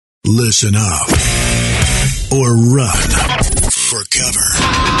Listen up or run for cover.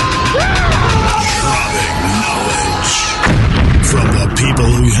 Dropping knowledge from the people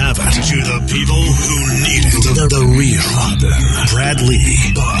who have it to the people who need it. The real Bradley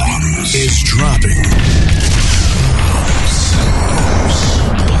Bombs is dropping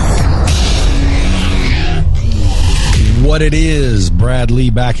What it is, Brad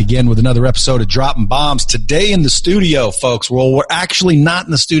Lee back again with another episode of Dropping Bombs. Today in the studio, folks. Well, we're actually not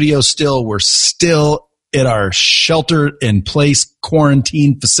in the studio still. We're still at our shelter-in-place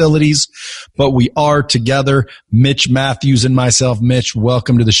quarantine facilities, but we are together. Mitch Mathews and myself. Mitch,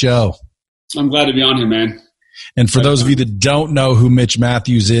 welcome to the show. I'm glad to be on here, man. And for those of you that don't know who Mitch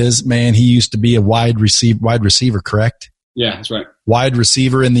Mathews is, man, he used to be a wide receiver, correct? Yeah, that's right. Wide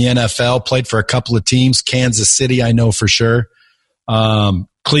receiver in the NFL, played for a couple of teams. Kansas City, I know for sure.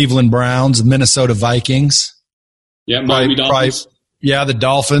 Cleveland Browns, Minnesota Vikings. Yeah, Miami Dolphins. Yeah, the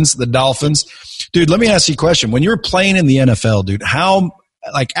Dolphins. Dude, let me ask you a question. When you were playing in the NFL, dude, how,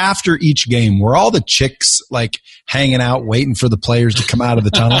 like after each game, were all the chicks like hanging out waiting for the players to come out of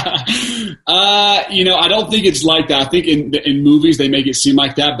the tunnel? I don't think it's like that. I think in movies they make it seem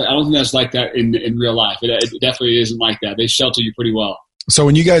like that, but I don't think that's like that in real life. It definitely isn't like that. They shelter you pretty well. So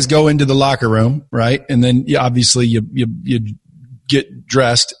when you guys go into the locker room, right, and then obviously you get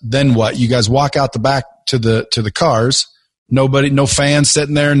dressed, then what? You guys walk out the back to the cars. Nobody, no fans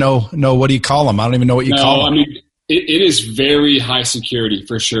sitting there. No. What do you call them? I don't even know what you call them. I mean, it is very high security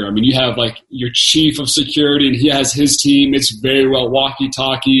for sure. I mean, you have like your chief of security, and he has his team. It's very well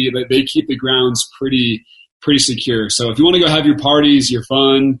walkie-talkie. They keep the grounds pretty secure. So if you want to go have your parties, your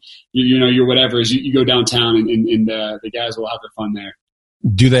fun, your whatever, you go downtown, and the guys will have their fun there.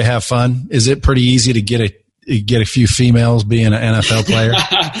 Do they have fun? Is it pretty easy to get a few females being an NFL player?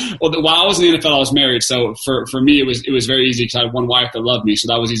 Well, while I was in the NFL, I was married. So for me, it was very easy because I had one wife that loved me. So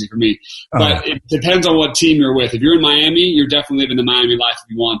that was easy for me. But It depends on what team you're with. If you're in Miami, you're definitely living the Miami life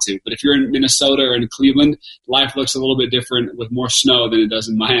if you want to. But if you're in Minnesota or in Cleveland, life looks a little bit different with more snow than it does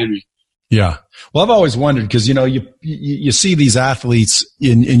in Miami. Yeah. Well, I've always wondered because, you see these athletes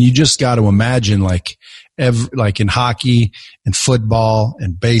and you just got to imagine like in hockey and football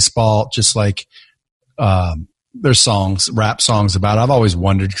and baseball, just like, there's rap songs about it. I've always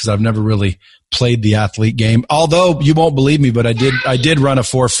wondered because I've never really played the athlete game. Although you won't believe me, but I did run a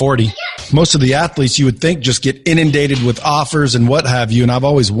 440. Most of the athletes you would think just get inundated with offers and what have you. And I've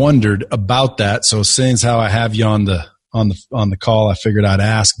always wondered about that. So since how I have you on the call, I figured I'd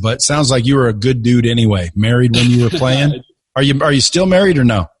ask, but it sounds like you were a good dude anyway. Married when you were playing. Are you still married or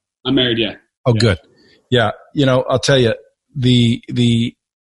no? I'm married. Yeah. Oh, yeah. Good. Yeah. I'll tell you the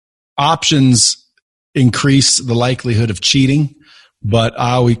options increase the likelihood of cheating, but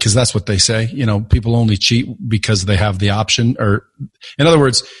because that's what they say, people only cheat because they have the option, or in other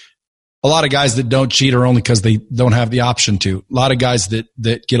words, a lot of guys that don't cheat are only because they don't have the option to. A lot of guys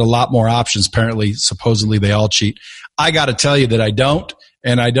that get a lot more options, apparently, supposedly they all cheat. I got to tell you that I don't,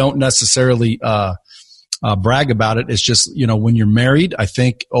 and I don't necessarily, brag about it. It's just, when you're married, I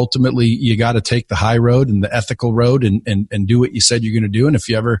think ultimately you got to take the high road and the ethical road and do what you said you're going to do. And if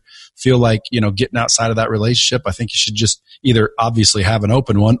you ever feel like, getting outside of that relationship, I think you should just either obviously have an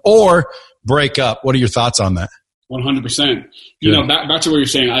open one or break up. What are your thoughts on that? 100%. Back to what you're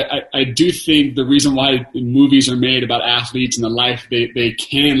saying, I do think the reason why movies are made about athletes and the life they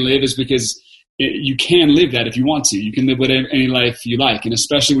can live is because you can live that if you want to. You can live whatever any life you like. And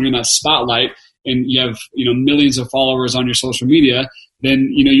especially when you're in that spotlight, and you have, millions of followers on your social media,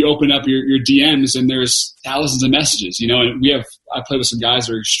 then, you open up your DMs and there's thousands of messages, and I play with some guys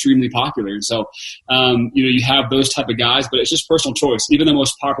that are extremely popular. And so, you have those type of guys, but it's just personal choice. Even the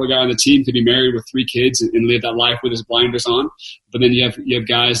most popular guy on the team could be married with 3 kids and live that life with his blinders on. But then you have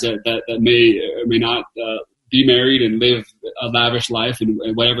guys that may or may not, be married and live a lavish life in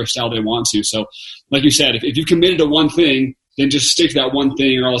whatever style they want to. So like you said, if you've committed to one thing, then just stick to that one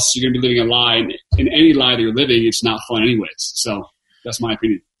thing, or else you're going to be living a lie. And in any lie that you're living, it's not fun anyways. So that's my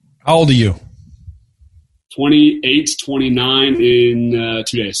opinion. How old are you? 28, 29 in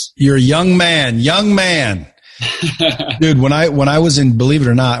 2 days. You're a young man. Dude, when I was in, believe it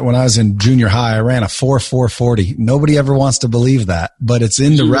or not, when I was in junior high, I ran a 4.40. Nobody ever wants to believe that, but it's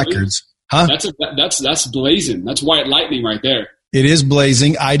in the records. Huh? That's blazing. That's white lightning right there. It is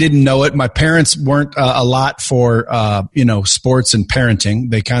blazing. I didn't know it. My parents weren't a lot for, sports and parenting.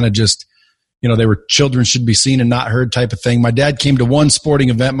 They kind of just, they were children should be seen and not heard type of thing. My dad came to one sporting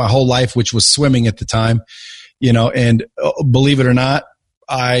event my whole life, which was swimming at the time, and believe it or not,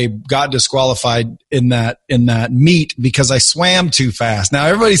 I got disqualified in that meet because I swam too fast. Now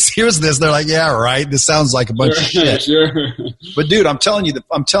everybody hears this, they're like, "Yeah, right. This sounds like a bunch of shit." Sure. But dude, I'm telling you,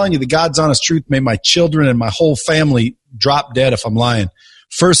 the God's honest truth made my children and my whole family drop dead if I'm lying.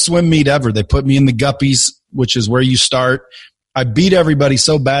 First swim meet ever. They put me in the guppies, which is where you start. I beat everybody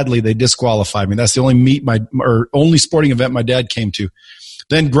so badly they disqualified me. That's the only only sporting event my dad came to.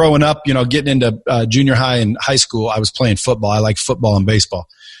 Then growing up, getting into junior high and high school, I was playing football. I liked football and baseball.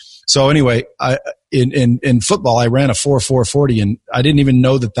 So anyway, in football, I ran a 4.40, and I didn't even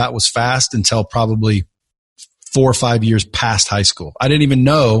know that was fast until probably 4 or 5 years past high school. I didn't even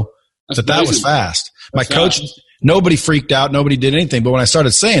know that was fast. My coach, nobody freaked out. Nobody did anything. But when I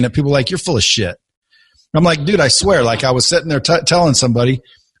started saying it, people were like, "You're full of shit." I'm like, dude, I swear. Like I was sitting there telling somebody.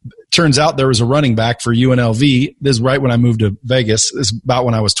 Turns out there was a running back for UNLV. This is right when I moved to Vegas. This is about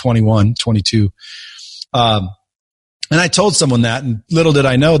when I was 21, 22. And I told someone that, and little did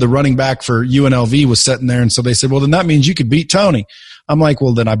I know the running back for UNLV was sitting there. And so they said, "Well, then that means you could beat Tony." I'm like,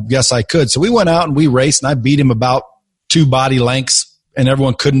 "Well, then I guess I could." So we went out and we raced, and I beat him about 2 body lengths, and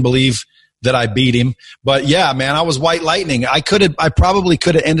everyone couldn't believe that I beat him. But yeah, man, I was white lightning. I probably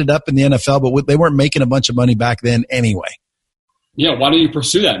could have ended up in the NFL, but they weren't making a bunch of money back then anyway. Yeah, why don't you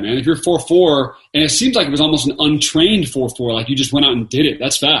pursue that, man? If you're 4.4, and it seems like it was almost an untrained 4.4, like you just went out and did it.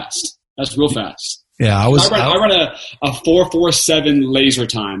 That's fast. That's real fast. Yeah, I run a 4.47 laser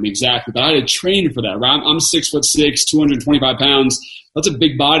time, exactly. But I had to train for that. Right? I'm 6'6", 225 pounds. That's a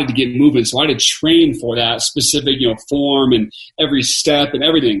big body to get moving. So I had to train for that specific, form and every step and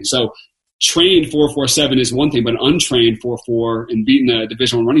everything. So trained 4.47 is one thing, but an untrained 4.4 and beating a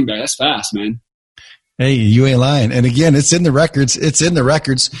Division I running back, that's fast, man. Hey, you ain't lying. And again, it's in the records.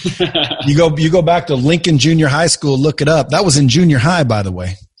 You go back to Lincoln Junior High School, look it up. That was in junior high, by the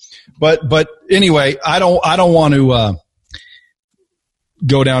way. But anyway, I don't want to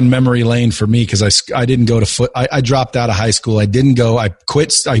go down memory lane for me because I didn't go to I dropped out of high school. I didn't go. I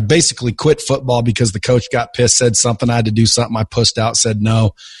basically quit football because the coach got pissed, said something. I had to do something. I pussed out, said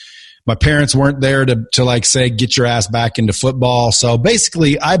no. My parents weren't there to like say, "Get your ass back into football." So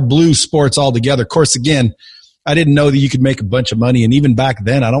basically I blew sports altogether. Of course, again, I didn't know that you could make a bunch of money. And even back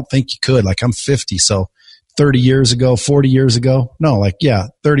then, I don't think you could. Like I'm 50. So 30 years ago, 40 years ago,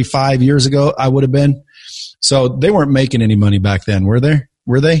 35 years ago, I would have been. So they weren't making any money back then, were they?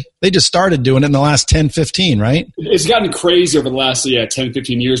 They just started doing it in the last 10, 15, right? It's gotten crazy over the last 10,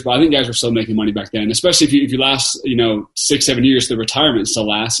 15 years, but I think guys were still making money back then, especially if you last 6, 7 years, the retirement still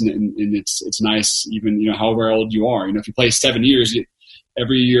lasts, and it's nice even however old you are. If you play 7 years,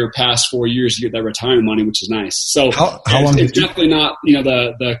 every year past 4 years you get that retirement money, which is nice. So how long it's definitely not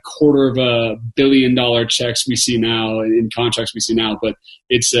the $250 million checks we see now in contracts we see now, but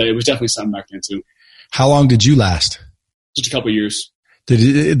it was definitely something back then too. How long did you last? Just a couple of years.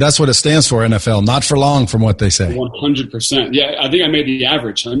 That's what it stands for, NFL. Not for long, from what they say. 100%. Yeah, I think I made the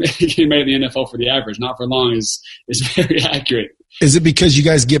average. I made the NFL for the average. Not for long is very accurate. Is it because you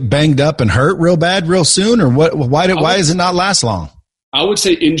guys get banged up and hurt real bad real soon, or what? Why does it not last long? I would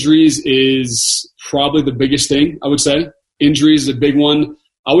say injuries is probably the biggest thing. I would say injuries is a big one.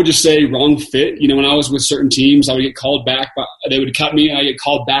 I would just say wrong fit. When I was with certain teams, I would get called back. They would cut me, and I get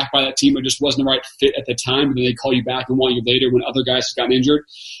called back by that team. It just wasn't the right fit at the time. And then they call you back and 1 year later when other guys have gotten injured.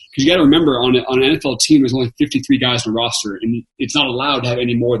 Because you got to remember, on an NFL team, there's only 53 guys on the roster, and it's not allowed to have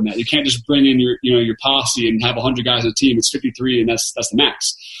any more than that. You can't just bring in your posse and have 100 guys on the team. It's 53, and that's the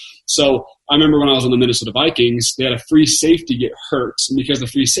max. So I remember when I was on the Minnesota Vikings, they had a free safety get hurt. And because the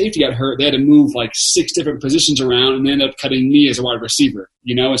free safety got hurt, they had to move like 6 different positions around, and they ended up cutting me as a wide receiver,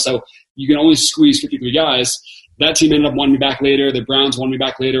 And so you can only squeeze 53 guys. That team ended up wanting me back later. The Browns wanted me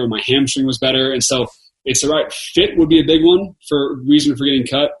back later when my hamstring was better. And so it's the right fit would be a big one for reason for getting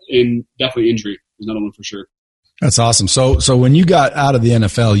cut, and definitely injury is another one for sure. That's awesome. So when you got out of the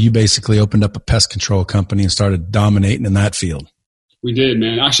NFL, you basically opened up a pest control company and started dominating in that field. We did,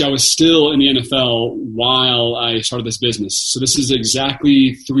 man. Actually, I was still in the NFL while I started this business. So this is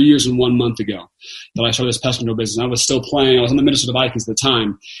exactly 3 years and 1 month ago that I started this pest control business. I was still playing. I was on the Minnesota Vikings at the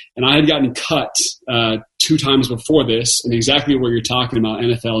time, and I had gotten cut 2 times before this, and exactly what you're talking about,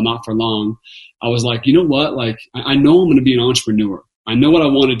 NFL, not for long. I was like, you know what? Like, I know I'm going to be an entrepreneur. I know what I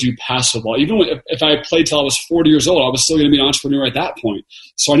want to do past football. Even if I played till I was 40 years old, I was still going to be an entrepreneur at that point.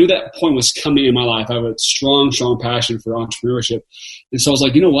 So I knew that point was coming in my life. I have a strong, strong passion for entrepreneurship. And so I was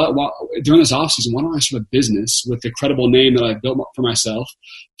like, you know what? During this offseason, why don't I start a business with the credible name that I've built for myself,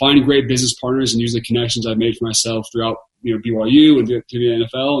 find great business partners, and use the connections I've made for myself throughout BYU and to the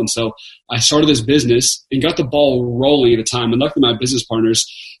NFL. And so I started this business and got the ball rolling at a time. And luckily my business partners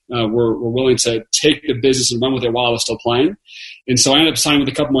were willing to take the business and run with it while I was still playing. And so I ended up signing with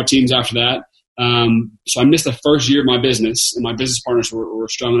a couple more teams after that. So I missed the first year of my business, and my business partners were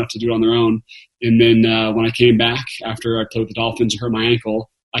strong enough to do it on their own. And then when I came back after I played with the Dolphins and hurt my ankle,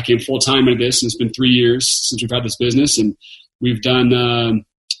 I came full-time into this, and it's been 3 years since we've had this business. And we've done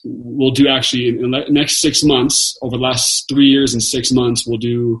we'll do actually in the next 6 months, over the last 3 years and 6 months, we'll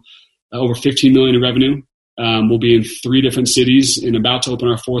do over $15 million in revenue. We'll be in 3 different cities and about to open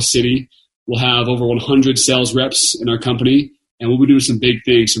our 4th city. We'll have over 100 sales reps in our company, and we'll be doing some big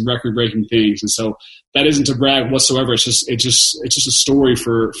things, some record-breaking things. And so that isn't to brag whatsoever. It's just a story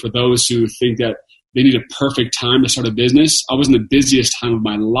for those who think that they need a perfect time to start a business. I was in the busiest time of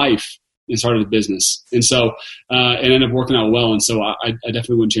my life and started a business. And so it ended up working out well. And so I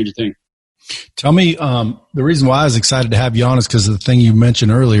definitely wouldn't change a thing. Tell me, the reason why I was excited to have you on is because of the thing you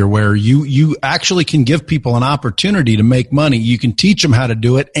mentioned earlier, where you actually can give people an opportunity to make money. You can teach them how to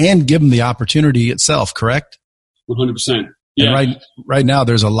do it and give them the opportunity itself, correct? 100%. Yeah. And right now,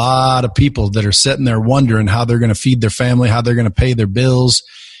 there's a lot of people that are sitting there wondering how they're going to feed their family, how they're going to pay their bills.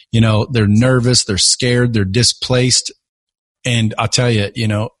 They're nervous, they're scared, they're displaced. And I'll tell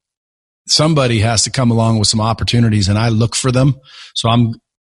you, somebody has to come along with some opportunities, and I look for them. So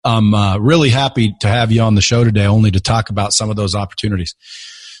I'm really happy to have you on the show today, only to talk about some of those opportunities.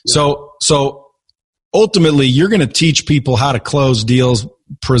 Yeah. So ultimately, you're going to teach people how to close deals,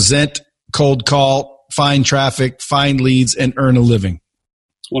 present, cold call, find traffic, find leads, and earn a living.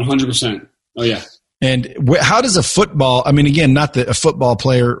 100%. Oh, yeah. And how does again, not that a football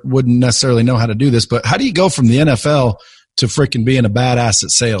player wouldn't necessarily know how to do this, but how do you go from the NFL to freaking being a badass at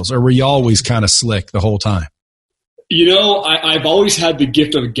sales? Or were you always kind of slick the whole time? I've always had the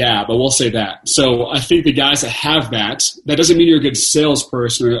gift of gab. I will say that. So I think the guys that have that doesn't mean you're a good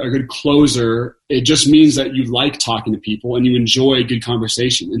salesperson or a good closer. It just means that you like talking to people and you enjoy a good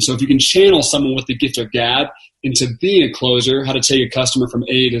conversation. And so if you can channel someone with the gift of gab into being a closer, how to take a customer from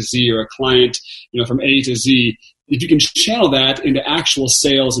A to Z or a client, from A to Z, if you can channel that into actual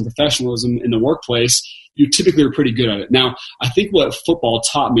sales and professionalism in the workplace, you typically are pretty good at it. Now, I think what football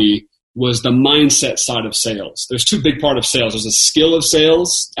taught me was the mindset side of sales. There's 2 big parts of sales. There's a skill of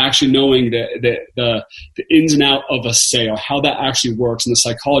sales, actually knowing the ins and out of a sale, how that actually works, and the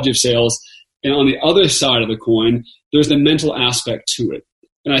psychology of sales. And on the other side of the coin, there's the mental aspect to it.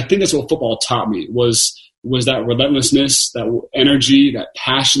 And I think that's what football taught me was that relentlessness, that energy, that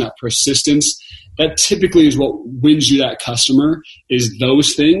passion, that persistence. That typically is what wins you that customer, is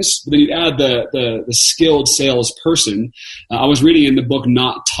those things. But then you add the skilled salesperson. I was reading in the book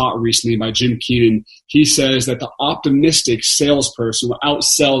Not Taught recently by Jim Keenan. He says that the optimistic salesperson will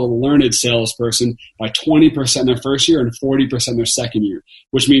outsell the learned salesperson by 20% in their first year and 40% in their second year,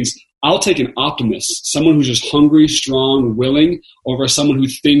 which means I'll take an optimist, someone who's just hungry, strong, willing, over someone who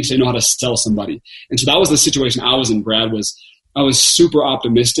thinks they know how to sell somebody. And so that was the situation I was in, Brad, I was super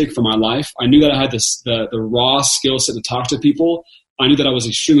optimistic for my life. I knew that I had the raw skill set to talk to people. I knew that I was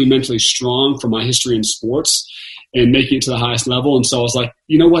extremely mentally strong from my history in sports and making it to the highest level. And so I was like,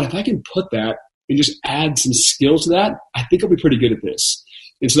 you know what, if I can put that and just add some skill to that, I think I'll be pretty good at this.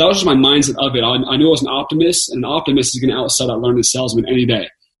 And so that was just my mindset of it. I knew I was an optimist, and an optimist is going to outsell that learned salesman any day.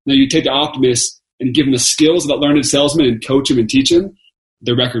 Now you take the optimist and give them the skills of that learned salesman and coach him and teach him,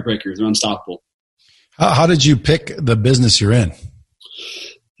 they're record breakers. They're unstoppable. How did you pick the business you're in?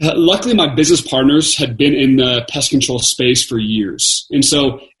 Luckily, my business partners had been in the pest control space for years. And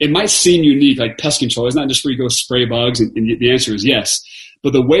so it might seem unique, like pest control is not just where you go spray bugs, and the answer is yes.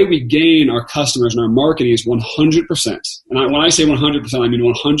 But the way we gain our customers and our marketing is 100%. And when I say 100%, I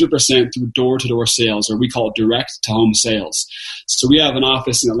mean 100% through door-to-door sales, or we call it direct-to-home sales. So we have an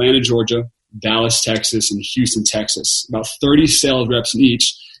office in Atlanta, Georgia, Dallas, Texas, and Houston, Texas, about 30 sales reps in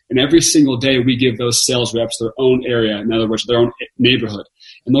each. And every single day we give those sales reps their own area, in other words, their own neighborhood.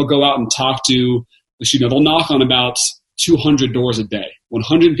 And they'll go out and talk to, they'll knock on about 200 doors a day,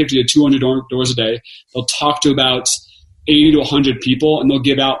 150 to 200 doors a day. They'll talk to about 80 to 100 people, and they'll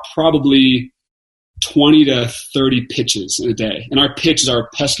give out probably 20 to 30 pitches in a day. And our pitch is our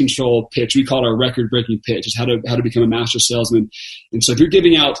pest control pitch. We call it our record-breaking pitch. It's how to become a master salesman. And so if you're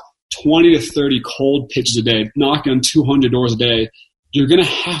giving out 20 to 30 cold pitches a day, knocking on 200 doors a day, you're going to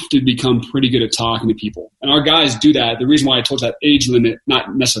have to become pretty good at talking to people. And our guys do that. The reason why I told that age limit,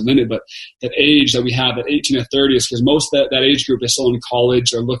 not necessarily limit, but that age that we have at 18 to 30 is because most of that age group is still in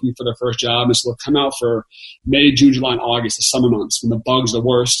college or looking for their first job. And so they'll come out for May, June, July, and August, the summer months when the bugs are the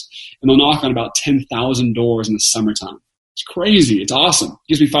worst. And they'll knock on about 10,000 doors in the summertime. It's crazy. It's awesome.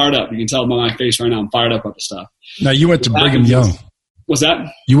 It gets me fired up. You can tell by my face right now. I'm fired up about the stuff. Now, you went to Brigham Young. What's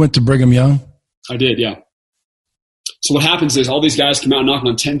that? You went to Brigham Young? I did, yeah. So what happens is all these guys come out knocking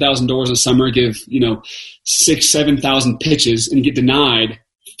on 10,000 doors in the summer, give, 6,000, 7,000 pitches, and get denied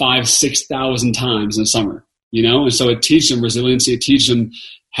 5,000, 6,000 times in the summer, And so it teaches them resiliency. It teaches them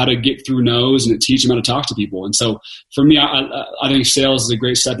how to get through no's, and it teaches them how to talk to people. And so for me, I think sales is a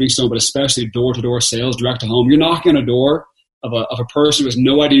great stepping stone, but especially door-to-door sales, direct to home. You're knocking on a door of a person who has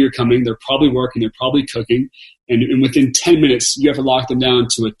no idea you're coming. They're probably working. They're probably cooking. And within 10 minutes, you have to lock them down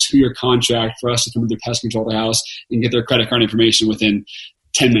to a 2-year contract for us to come to their pest control at their house and get their credit card information within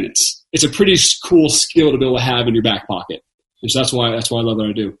 10 minutes. It's a pretty cool skill to be able to have in your back pocket. And so that's why I love what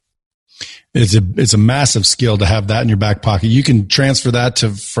I do. It's a massive skill to have that in your back pocket. You can transfer that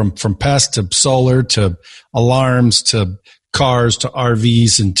from pest to solar to alarms to cars to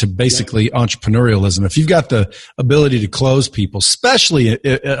RVs and to basically entrepreneurialism. If you've got the ability to close people, especially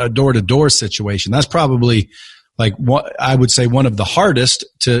a door-to-door situation, that's probably like what I would say one of the hardest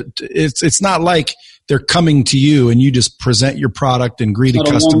it's not like they're coming to you and you just present your product and greet a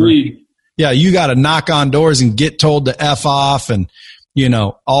customer. Yeah, you got to knock on doors and get told to F off and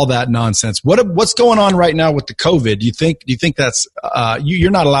all that nonsense. What's going on right now with the COVID? Do you think that's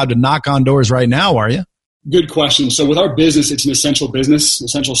you're not allowed to knock on doors right now, are you? Good question. So with our business, it's an essential business,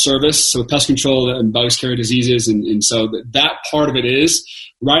 essential service. So pest control and bugs carry diseases. And so that part of it is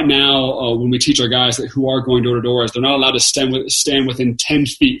right now, when we teach our guys who are going door to door, is they're not allowed to stand within 10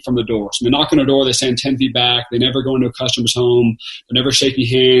 feet from the door. So they knock on a door, they stand 10 feet back. They never go into a customer's home. They're never shaking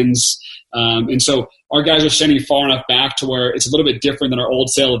hands. And so our guys are standing far enough back to where it's a little bit different than our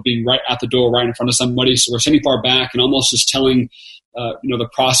old sale of being right at the door, right in front of somebody. So we're standing far back and almost just telling the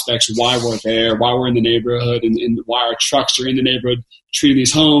prospects why we're there, why we're in the neighborhood, and why our trucks are in the neighborhood, treating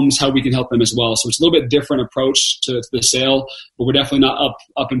these homes, how we can help them as well. So it's a little bit different approach to the sale, but we're definitely not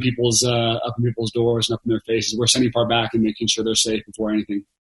up in people's doors and up in their faces. We're standing far back and making sure they're safe before anything.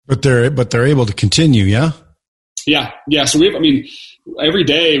 But they're able to continue, yeah? Yeah. So every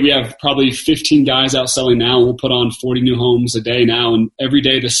day we have probably 15 guys out selling now. We'll put on 40 new homes a day now, and every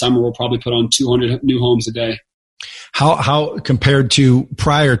day this summer we'll probably put on 200 new homes a day. How compared to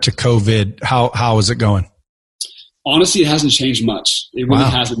prior to COVID, how is it going? Honestly, it hasn't changed much. It really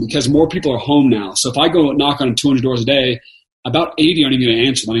hasn't, because more people are home now. So if I go knock on 200 doors a day, about 80 aren't even going to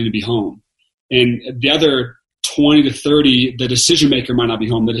answer. They need to be home. And the other 20 to 30, the decision maker might not be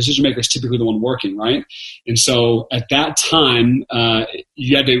home. The decision maker is typically the one working, right? And so at that time,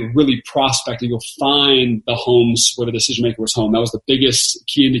 you had to really prospect and go find the homes where the decision maker was home. That was the biggest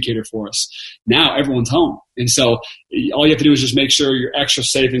key indicator for us. Now everyone's home. And so all you have to do is just make sure you're extra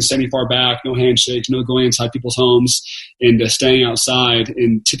safe and standing far back, no handshakes, no going inside people's homes, and staying outside.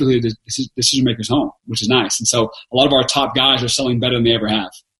 And typically the decision maker's home, which is nice. And so a lot of our top guys are selling better than they ever have.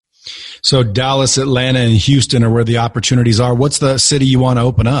 So Dallas, Atlanta, and Houston are where the opportunities are. What's the city you want to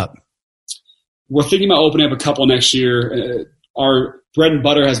open up? We're thinking about opening up a couple next year. Our bread and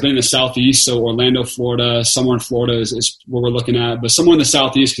butter has been in the Southeast, so Orlando, Florida, somewhere in Florida is where we're looking at, but somewhere in the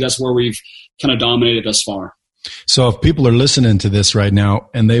Southeast, because that's where we've kind of dominated thus far. So if people are listening to this right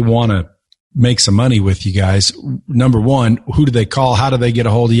now and they want to make some money with you guys, number one, who do they call? How do they get a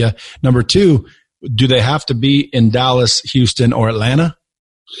hold of you? Number two, do they have to be in Dallas, Houston, or Atlanta?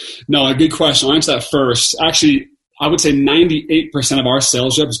 No, a good question. I'll answer that first. Actually, I would say 98% of our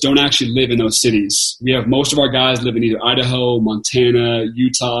sales reps don't actually live in those cities. We have most of our guys live in either Idaho, Montana,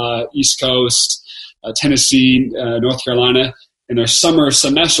 Utah, East Coast, Tennessee, North Carolina. In their summer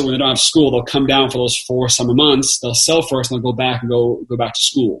semester, when they don't have school, they'll come down for those 4 summer months. They'll sell first, and they'll go back and go back to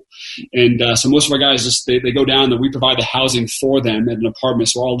school. And so most of our guys they go down, and we provide the housing for them at an apartment.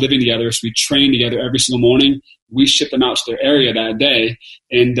 So we're all living together. So we train together every single morning. We ship them out to their area that day,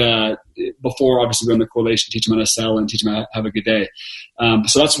 and before obviously we're in the correlation, teach them how to sell and teach them how to have a good day.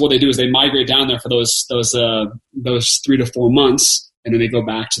 So that's what they do is they migrate down there for those 3 to 4 months, and then they go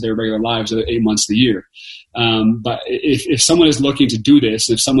back to their regular lives the 8 months of the year. But if someone is looking to do this,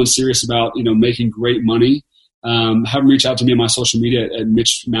 if someone's serious about making great money, have them reach out to me on my social media at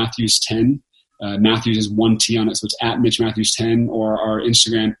Mitch Mathews 10. Mathews is 1 T on it, so it's at Mitch Mathews 10, or our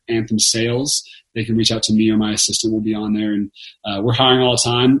Instagram Anthem Sales. They can reach out to me, or my assistant will be on there. And we're hiring all the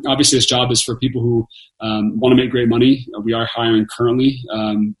time. Obviously, this job is for people who want to make great money. We are hiring currently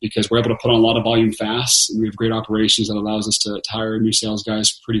because we're able to put on a lot of volume fast, and we have great operations that allows us to hire new sales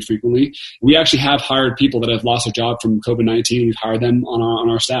guys pretty frequently. We actually have hired people that have lost their job from COVID-19. We've hired them on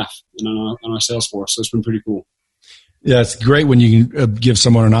our staff and on our sales force. So it's been pretty cool. Yeah, it's great when you can give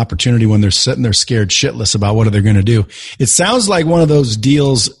someone an opportunity when they're sitting there scared shitless about what they're going to do. It sounds like one of those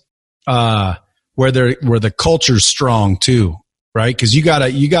deals where where the culture's strong too, right? Cause you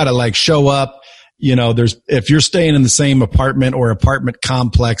gotta like show up. You know, if you're staying in the same apartment or apartment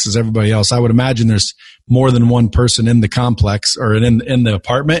complex as everybody else, I would imagine there's more than one person in the complex or in the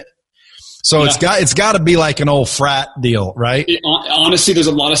apartment. So it's got to be like an old frat deal, right? Honestly, there's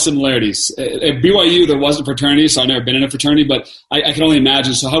a lot of similarities. At BYU, there wasn't fraternity, so I've never been in a fraternity, but I can only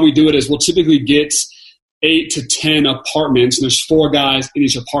imagine. So how we do it is we'll typically get 8 to 10 apartments, and there's 4 guys in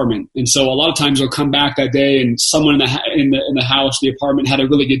each apartment. And so a lot of times they'll come back that day, and someone in the house, the apartment, had a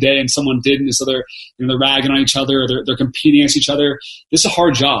really good day, and someone didn't. And so they're ragging on each other, or they're competing against each other. This is a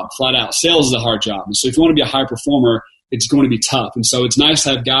hard job, flat out. Sales is a hard job. And so if you want to be a high performer, it's going to be tough. And so it's nice to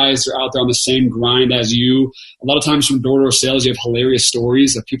have guys that are out there on the same grind as you. A lot of times from door-to-door sales, you have hilarious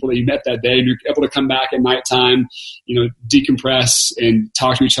stories of people that you met that day, and you're able to come back at nighttime, decompress and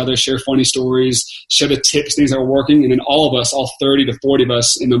talk to each other, share funny stories, share the tips, things that are working. And then all of us, all 30 to 40 of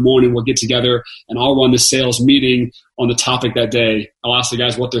us in the morning, will get together and I'll run the sales meeting on the topic that day. I'll ask the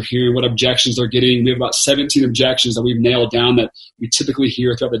guys what they're hearing, what objections they're getting. We have about 17 objections that we've nailed down that we typically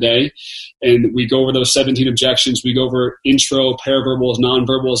hear throughout the day. And we go over those 17 objections. We go over intro, paraverbals,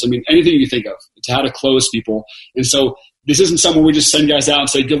 nonverbals. I mean, anything you can think of to how to close people. And so this isn't somewhere we just send guys out and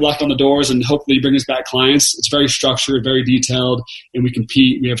say, good luck on the doors and hopefully bring us back clients. It's very structured, very detailed, and we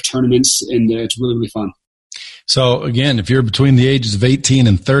compete. We have tournaments, and it's really, really fun. So again, if you're between the ages of 18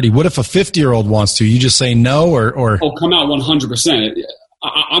 and 30, what if a 50-year-old wants to? You just say no or? Oh, come out 100%.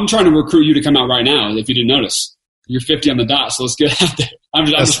 I'm trying to recruit you to come out right now, if you didn't notice. You're 50 on the dot, so let's get out there. I'm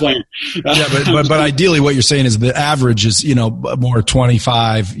just playing. Yeah, but ideally what you're saying is the average is, more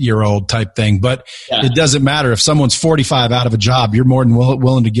 25-year-old type thing. But It doesn't matter. If someone's 45 out of a job, you're more than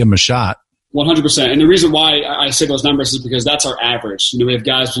willing to give them a shot. 100%. And the reason why I say those numbers is because that's our average. We have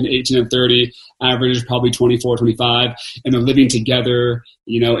guys between 18 and 30, average is probably 24, 25, and they're living together,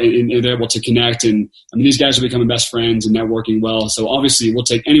 and they're able to connect. And I mean, these guys are becoming best friends and networking well. So obviously we'll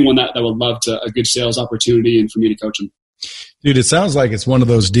take anyone that would love a good sales opportunity and for me to coach them. Dude, it sounds like it's one of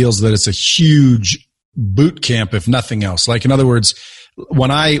those deals that it's a huge boot camp, if nothing else. Like, in other words,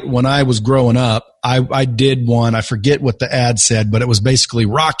 when I was growing up, I did one. I forget what the ad said, but it was basically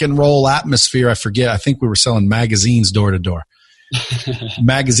rock and roll atmosphere. I forget. I think we were selling magazines door to door,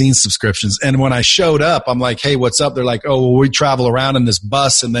 magazine subscriptions. And when I showed up, I'm like, hey, what's up? They're like, oh, well, we travel around in this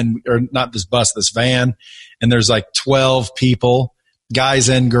bus or not this bus, this van. And there's like 12 people, guys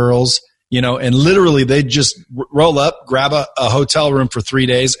and girls, and literally they just roll up, grab a hotel room for 3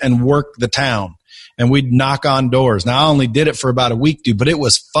 days and work the town. And we'd knock on doors. Now, I only did it for about a week, dude, but it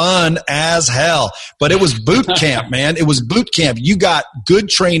was fun as hell. But it was boot camp, man. It was boot camp. You got good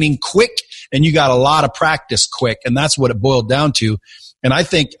training quick, and you got a lot of practice quick, and that's what it boiled down to. And I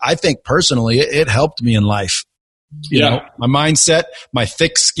think personally, it helped me in life. You know, my mindset, my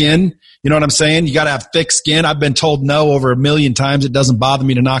thick skin. You know what I'm saying? You got to have thick skin. I've been told no over 1 million times. It doesn't bother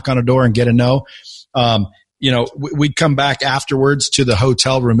me to knock on a door and get a no. We'd come back afterwards to the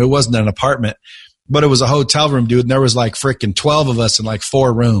hotel room. It wasn't an apartment, but it was a hotel room, dude. And there was like freaking 12 of us in like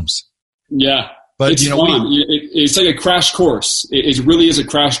 4 rooms. Yeah. But it's fun. It's like a crash course. It really is a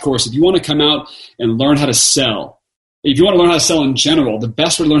crash course. If you want to come out and learn how to sell, if you want to learn how to sell in general, the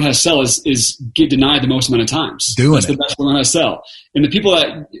best way to learn how to sell is get denied the most amount of times. That's the best way to learn how to sell. And the people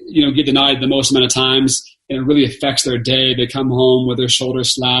that, get denied the most amount of times and it really affects their day, they come home with their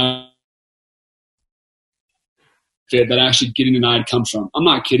shoulders slouched, that actually getting denied comes from. I'm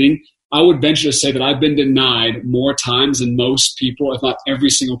not kidding. I would venture to say that I've been denied more times than most people, if not every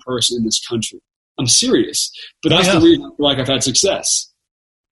single person in this country. I'm serious. But that's the reason I feel like I've had success.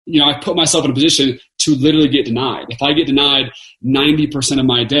 I put myself in a position to literally get denied. If I get denied 90% of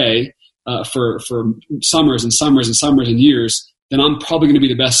my day for summers and summers and summers and years, then I'm probably going to be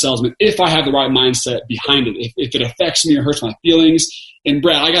the best salesman if I have the right mindset behind it. If it affects me or hurts my feelings. And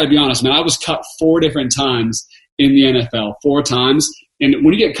Brad, I got to be honest, man, I was cut 4 different times in the NFL, 4 times. And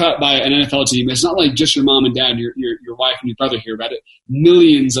when you get cut by an NFL team, it's not like just your mom and dad and your wife and your brother hear about it.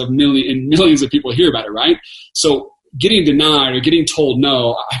 Millions of people hear about it, right? So getting denied or getting told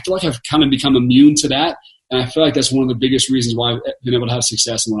no, I feel like I've kind of become immune to that. And I feel like that's one of the biggest reasons why I've been able to have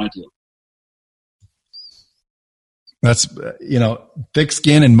success in what I do. That's, thick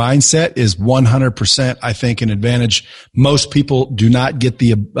skin and mindset is 100%, I think, an advantage most people do not get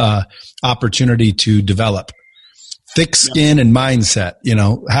the opportunity to develop. Thick skin and mindset,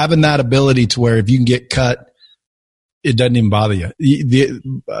 having that ability to where if you can get cut, it doesn't even bother you.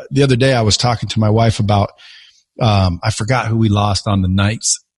 The other day I was talking to my wife about, I forgot who we lost on the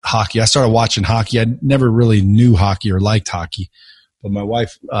Knights hockey. I started watching hockey. I never really knew hockey or liked hockey, but my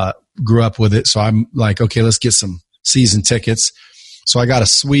wife grew up with it. So I'm like, okay, let's get some season tickets. So I got a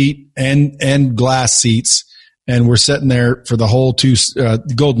suite and glass seats, and we're sitting there for the whole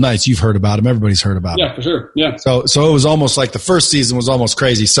Golden Knights. You've heard about them. Everybody's heard about them. Yeah, for sure. Yeah. So it was almost like the first season was almost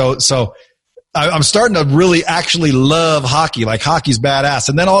crazy. So I'm starting to really actually love hockey. Like, hockey's badass.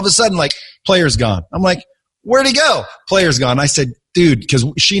 And then all of a sudden, like, player's gone. I'm like, where'd he go? Player's gone. I said, dude, because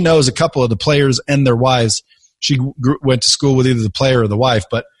she knows a couple of the players and their wives. She went to school with either the player or the wife.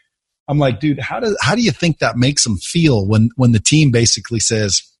 But I'm like, dude, how do you think that makes them feel when the team basically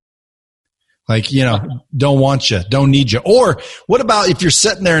says, like, don't want you, don't need you? Or what about if you're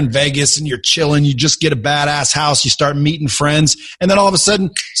sitting there in Vegas and you're chilling, you just get a badass house, you start meeting friends, and then all of a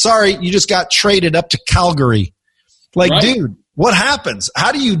sudden, sorry, you just got traded up to Calgary. Like, right. Dude, what happens?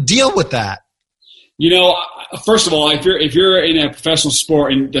 How do you deal with that? First of all, if you're in a professional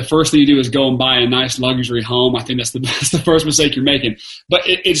sport and the first thing you do is go and buy a nice luxury home, I think that's the first mistake you're making. But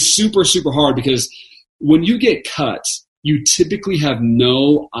it's super, super hard, because when you get cut, you typically have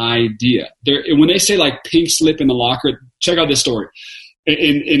no idea. When they say, like, pink slip in the locker, check out this story.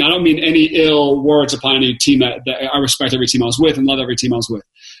 And I don't mean any ill words upon any team that I respect every team I was with and love every team I was with.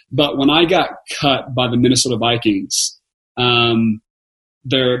 But when I got cut by the Minnesota Vikings,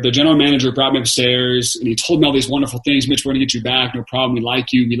 the general manager brought me upstairs and he told me all these wonderful things. Mitch, we're going to get you back. No problem. We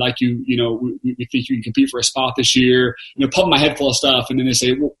like you. We think you can compete for a spot this year. Pumping my head full of stuff. And then they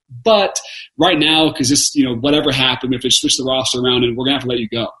say, well, but right now, because this, whatever happened, if they switch the roster around, and we're going to have to let you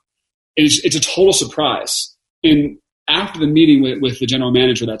go. And it's a total surprise. And after the meeting with the general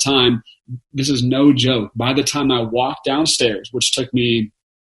manager at that time, this is no joke. By the time I walked downstairs, which took me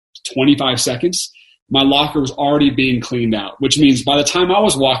 25 seconds, my locker was already being cleaned out, which means by the time I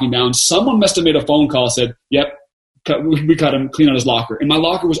was walking down, someone must have made a phone call, said, yep, we cut him, clean out his locker. And my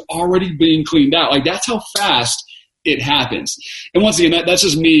locker was already being cleaned out. Like, that's how fast it happens. And once again, that's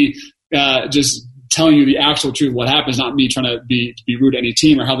just me just telling you the actual truth of what happens, not me trying to be rude to any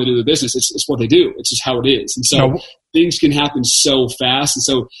team or how they do the business. It's what they do. It's just how it is. And so things can happen so fast. And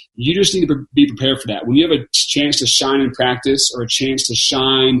so you just need to be prepared for that. When you have a chance to shine in practice or a chance to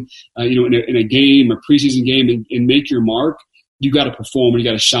shine, in a game or preseason game and make your mark, you got to perform and you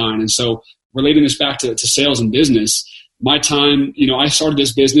got to shine. And so relating this back to sales and business, my time, I started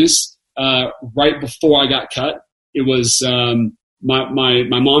this business right before I got cut. It was my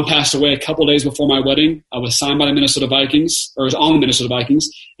mom passed away a couple of days before my wedding. I was signed by the Minnesota Vikings, or was on the Minnesota Vikings,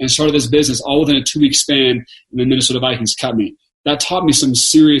 and started this business all within a 2-week span, and the Minnesota Vikings cut me. That taught me some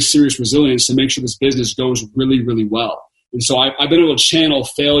serious resilience to make sure this business goes really, really well. And so I've been able to channel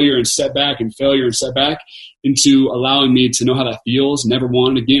failure and setback into allowing me to know how that feels, never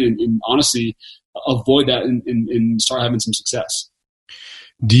want it again, and honestly avoid that and start having some success.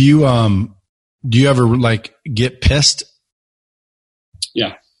 Do you ever, like, get pissed?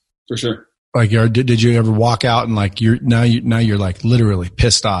 Yeah, for sure. Like, did you ever walk out and, like, you're like literally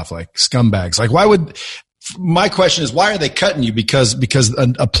pissed off, like scumbags? Like, my question is, why are they cutting you? Because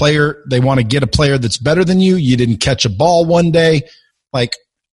a player, they want to get a player that's better than you. You didn't catch a ball one day. Like,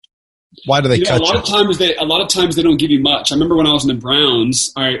 why do they cut you? A lot of times they don't give you much. I remember when I was in the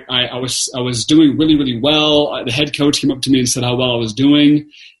Browns, I was doing really, really well. The head coach came up to me and said how well I was doing,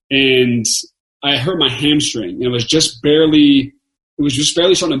 and I hurt my hamstring, and it was just barely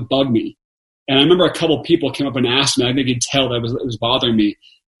starting to bug me. And I remember a couple of people came up and asked me, I think they could tell that it was bothering me.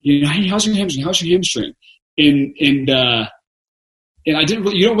 Hey, how's your hamstring? How's your hamstring? And I didn't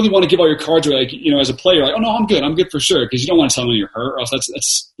really, you don't really want to give all your cards away, like, as a player, like, oh no, I'm good for sure. Cause you don't want to tell them you're hurt, or else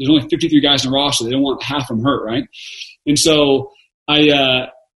there's only 53 guys in the roster. They don't want half of them hurt. Right. And so I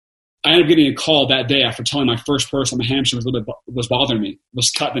ended up getting a call that day after telling my first person my hamstring was bothering me,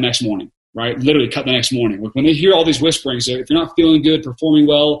 was cut the next morning. Right? Literally cut the next morning. When they hear all these whisperings, if you're not feeling good, performing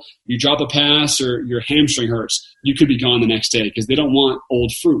well, you drop a pass or your hamstring hurts, you could be gone the next day, because they don't want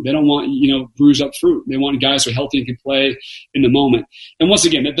old fruit. They don't want, bruised up fruit. They want guys who are healthy and can play in the moment. And once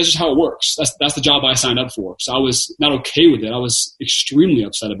again, that's just how it works. That's the job I signed up for. So I was not okay with it. I was extremely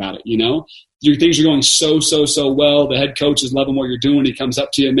upset about it. Your things are going so well. The head coach is loving what you're doing. He comes up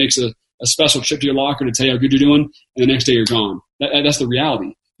to you and makes a special trip to your locker to tell you how good you're doing. And the next day you're gone. That's the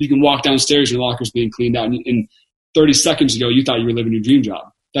reality. You can walk downstairs, your locker's being cleaned out, and 30 seconds ago, you thought you were living your dream job.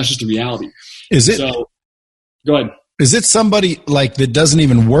 That's just the reality. So, go ahead. Is it somebody, like, that doesn't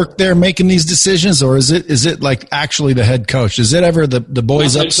even work there making these decisions, or is it like actually the head coach? Is it ever the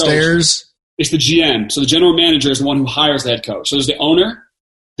boys upstairs? It's the GM. So the general manager is the one who hires the head coach. So there's the owner,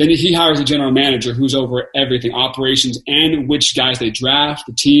 then he hires the general manager, who's over everything, operations and which guys they draft,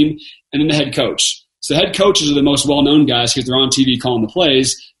 the team, and then the head coach. So the head coaches are the most well-known guys because they're on TV calling the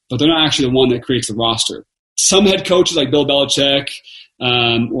plays, but they're not actually the one that creates the roster. Some head coaches, like Bill Belichick,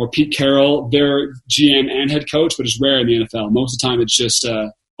 or Pete Carroll, they're GM and head coach, but it's rare in the NFL. Most of the time it's just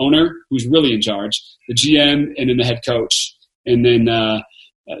owner who's really in charge, the GM, and then the head coach, and then the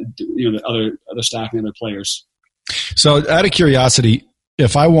other staff and other players. So out of curiosity,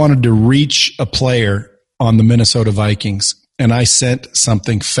 if I wanted to reach a player on the Minnesota Vikings and I sent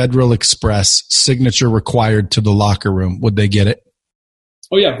something Federal Express signature required to the locker room, would they get it?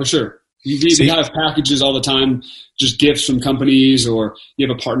 Oh yeah, for sure. They have packages all the time, just gifts from companies, or you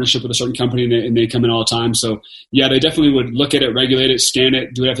have a partnership with a certain company and they come in all the time. So yeah, they definitely would look at it, regulate it, scan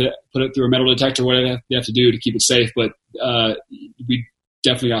it. Do we have to put it through a metal detector? Whatever they have to do to keep it safe. But we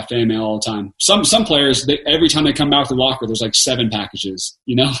definitely got fan mail all the time. Some players, every time they come back to the locker, there's like 7 packages,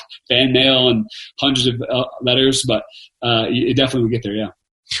 fan mail and hundreds of letters. But it definitely would get there. Yeah.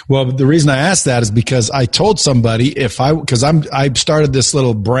 Well, the reason I asked that is because I told somebody I started this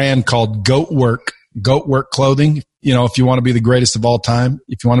little brand called Goat Work clothing. If you want to be the greatest of all time,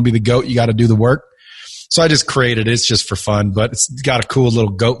 if you want to be the GOAT, you got to do the work. So I just created it. It's just for fun, but it's got a cool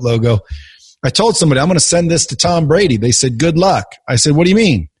little goat logo. I told somebody I'm going to send this to Tom Brady. They said, good luck. I said, what do you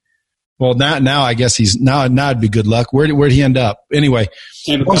mean? Well, now I guess now it'd be good luck. Where'd he end up? Anyway,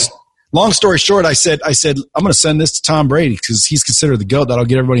 long story short, I said, I'm going to send this to Tom Brady because he's considered the GOAT. That'll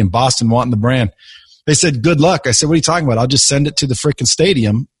get everybody in Boston wanting the brand. They said, good luck. I said, what are you talking about? I'll just send it to the freaking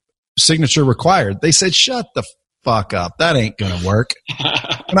stadium. Signature required. They said, shut the fuck up. That ain't going to work.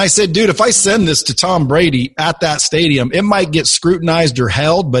 And I said, dude, if I send this to Tom Brady at that stadium, it might get scrutinized or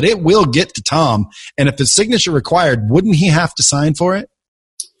held, but it will get to Tom. And if it's signature required, wouldn't he have to sign for it?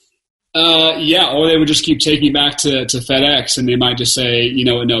 Yeah, or they would just keep taking it back to FedEx, and they might just say,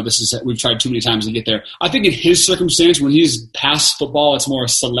 no, we've tried too many times to get there. I think in his circumstance, when he's past football, it's more a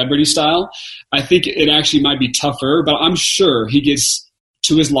celebrity style. I think it actually might be tougher, but I'm sure he gets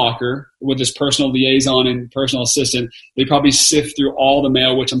to his locker with his personal liaison and personal assistant. They probably sift through all the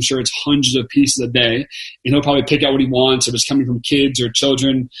mail, which I'm sure it's hundreds of pieces a day, and he'll probably pick out what he wants. If it's coming from kids or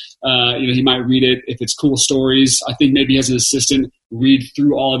children, he might read it. If it's cool stories, I think maybe he has an assistant read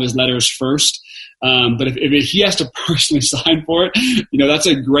through all of his letters first. But if he has to personally sign for it, that's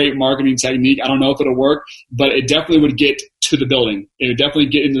a great marketing technique. I don't know if it'll work, but it definitely would get to the building. It would definitely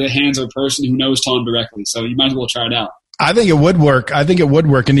get into the hands of a person who knows Tom directly. So you might as well try it out. I think it would work.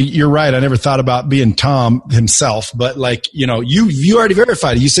 And you're right. I never thought about being Tom himself, but you already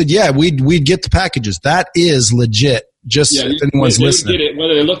verified it. You said, yeah, we'd get the packages. That is legit. Just if anyone's listening. Get it,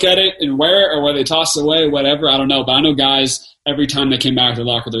 whether they look at it and wear it or whether they toss it away, whatever, I don't know. But I know guys, every time they came back to the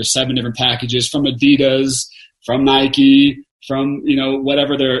locker, there's 7 different packages from Adidas, from Nike, from,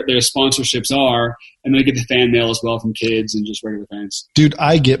 whatever their sponsorships are. And they get the fan mail as well from kids and just regular fans. Dude,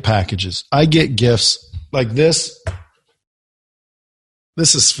 I get packages. I get gifts like this.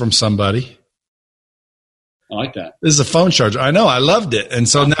 This is from somebody. I like that. This is a phone charger. I know. I loved it. And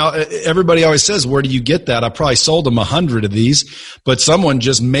so now everybody always says, where do you get that? I probably sold them 100 of these, but someone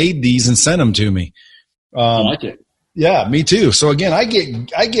just made these and sent them to me. I like it. Yeah, me too. So again, I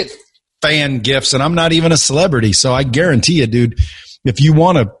get fan gifts, and I'm not even a celebrity. So I guarantee you, dude, if you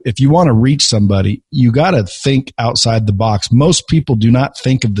want to reach somebody, you got to think outside the box. Most people do not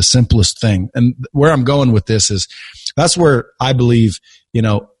think of the simplest thing. And where I'm going with this is that's where I believe,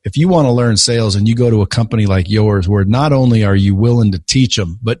 if you want to learn sales and you go to a company like yours, where not only are you willing to teach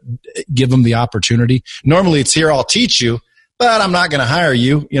them, but give them the opportunity. Normally it's here, I'll teach you, but I'm not going to hire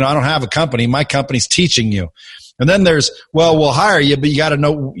you. I don't have a company. My company's teaching you. And then there's, well, we'll hire you, but you got to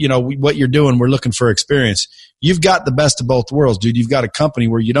know, what you're doing. We're looking for experience. You've got the best of both worlds, dude. You've got a company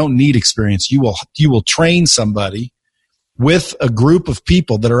where you don't need experience. You will train somebody with a group of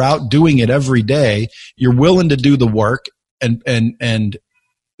people that are out doing it every day. You're willing to do the work, and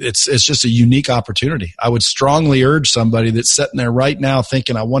it's just a unique opportunity. I would strongly urge somebody that's sitting there right now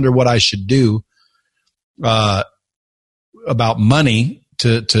thinking, I wonder what I should do about money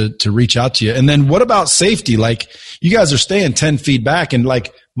to reach out to you. And then what about safety? Like, you guys are staying 10 feet back, and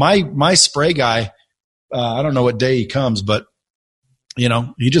like my spray guy, I don't know what day he comes, but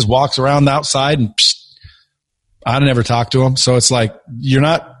he just walks around the outside and I never talk to him. So it's like, you're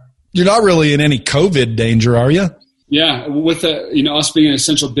not really in any COVID danger, are you? Yeah. With us being an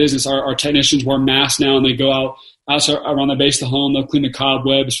essential business, our technicians wear masks now, and they go out around the base of the home. They'll clean the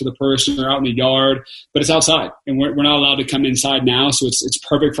cobwebs for the person. They're out in the yard, but it's outside, and we're not allowed to come inside now. So it's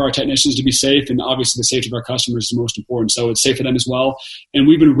perfect for our technicians to be safe. And obviously the safety of our customers is the most important. So it's safe for them as well. And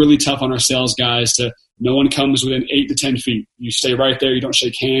we've been really tough on our sales guys to, no one comes within 8 to 10 feet. You stay right there. You don't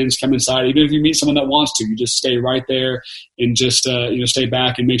shake hands, come inside. Even if you meet someone that wants to, you just stay right there and just, stay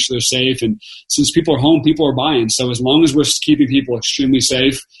back and make sure they're safe. And since people are home, people are buying. So as long as we're keeping people extremely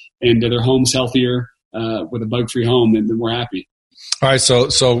safe and their homes healthier, with a bug-free home, then we're happy. All right.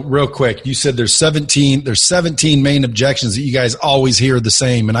 So real quick, you said there's 17 main objections that you guys always hear the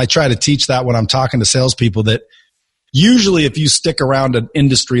same. And I try to teach that when I'm talking to salespeople, that usually if you stick around an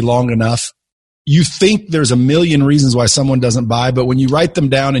industry long enough, you think there's a million reasons why someone doesn't buy, but when you write them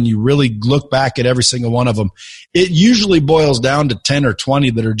down and you really look back at every single one of them, it usually boils down to 10 or 20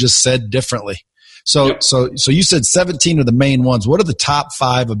 that are just said differently. So you said 17 are the main ones. What are the top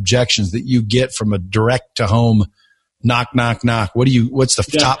 5 objections that you get from a direct to home knock? What's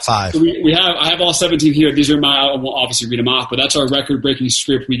the top 5? So I have all 17 here. These are I won't obviously read them off, but that's our record breaking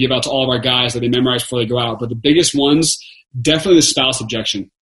script we give out to all of our guys that they memorize before they go out. But the biggest ones, definitely the spouse objection.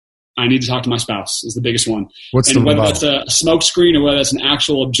 I need to talk to my spouse is the biggest one. Whether that's a smoke screen or whether that's an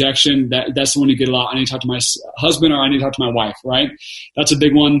actual objection, that's the one you get a lot. I need to talk to my husband or I need to talk to my wife, right? That's a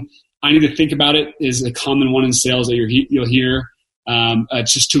big one. I need to think about it is a common one in sales that you'll hear.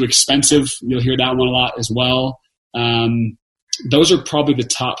 It's just too expensive. You'll hear that one a lot as well. Those are probably the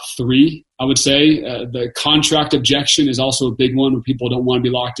top 3, I would say. The contract objection is also a big one where people don't want to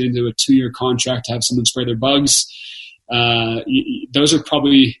be locked into a 2-year contract to have someone spray their bugs. Those are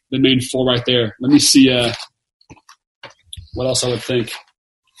probably the main 4 right there. Let me see what else I would think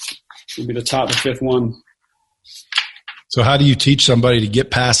would be the 5th one. So how do you teach somebody to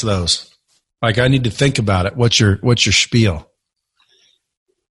get past those? Like, I need to think about it. What's your spiel?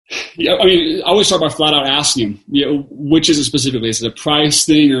 Yeah, I mean, I always start by flat out asking them, which is it specifically? Is it a price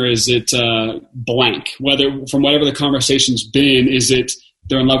thing or is it blank? From whatever the conversation's been, is it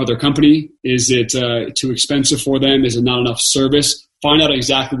they're in love with their company? Is it too expensive for them? Is it not enough service? Find out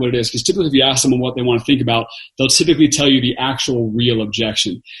exactly what it is. Because typically if you ask someone what they want to think about, they'll typically tell you the actual real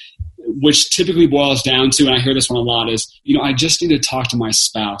objection, which typically boils down to, and I hear this one a lot, is, I just need to talk to my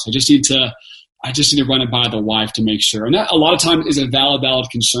spouse. I just need to run it by the wife to make sure. And that a lot of times is a valid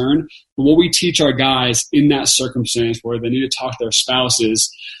concern. But what we teach our guys in that circumstance where they need to talk to their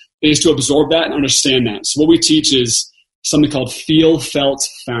spouses is to absorb that and understand that. So what we teach is something called feel, felt,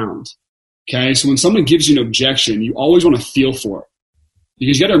 found. Okay, so when someone gives you an objection, you always want to feel for it.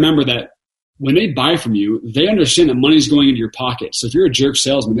 Because you got to remember that when they buy from you, they understand that money is going into your pocket. So if you're a jerk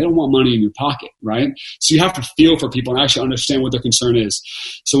salesman, they don't want money in your pocket, right? So you have to feel for people and actually understand what their concern is.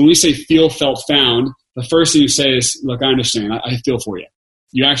 So when we say feel, felt, found, the first thing you say is, look, I understand. I feel for you.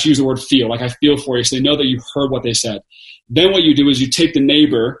 You actually use the word feel, like I feel for you, so they know that you heard what they said. Then what you do is you take the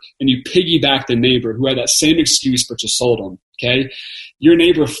neighbor and you piggyback the neighbor who had that same excuse but you sold them, okay? Your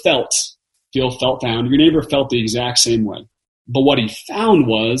neighbor felt, feel, felt, found. Your neighbor felt the exact same way. But what he found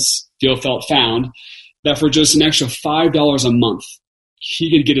was, feel, felt, found, that for just an extra $5 a month,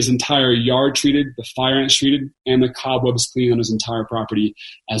 he could get his entire yard treated, the fire ants treated, and the cobwebs cleaned on his entire property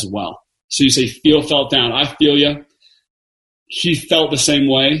as well. So you say, feel, felt, found. I feel you. He felt the same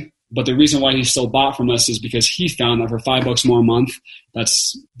way, but the reason why he still bought from us is because he found that for $5 more a month,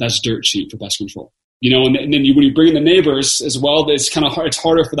 that's dirt cheap for pest control. And then when you bring in the neighbors as well, it's kind of hard. It's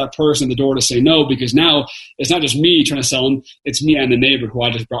harder for that person at the door to say no, because now it's not just me trying to sell them; it's me and the neighbor who I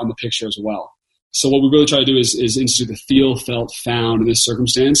just brought in the picture as well. So what we really try to do is institute the feel, felt, found in this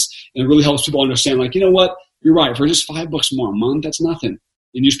circumstance, and it really helps people understand. Like, you know what, you're right. For just $5 more a month, that's nothing.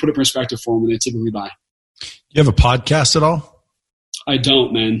 And you just put it in perspective for them when they typically buy. You have a podcast at all? I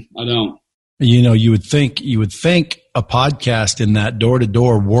don't, man. I don't. You would think a podcast in that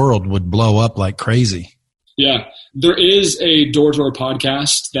door-to-door world would blow up like crazy. Yeah, there is a door-to-door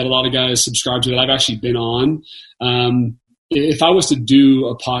podcast that a lot of guys subscribe to that I've actually been on. If I was to do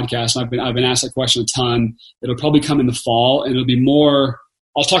a podcast, I've been asked that question a ton. It'll probably come in the fall, and it'll be more.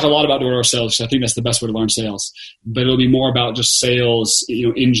 I'll talk a lot about door-to-door sales because I think that's the best way to learn sales. But it'll be more about just sales,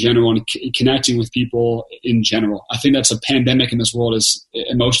 in general, and connecting with people in general. I think that's a pandemic in this world is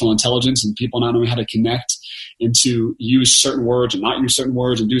emotional intelligence and people not knowing how to connect and to use certain words and not use certain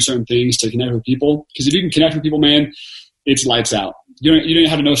words and do certain things to connect with people. Because if you can connect with people, man, it's lights out. You don't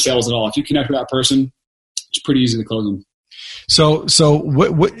have to know sales at all. If you connect with that person, it's pretty easy to close them. So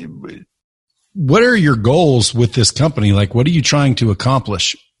what are your goals with this company? Like, what are you trying to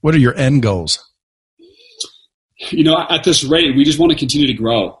accomplish? What are your end goals? At this rate, we just want to continue to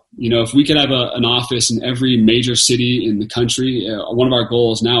grow. If we could have an office in every major city in the country, one of our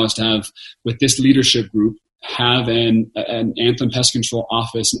goals now is to have, with this leadership group, have an Anthem Pest Control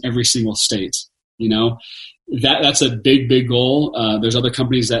office in every single state. That's a big, big goal. There's other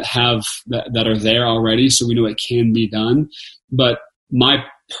companies that have that are there already, so we know it can be done. But my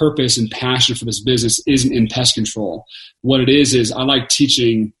purpose and passion for this business isn't in pest control. What it is I like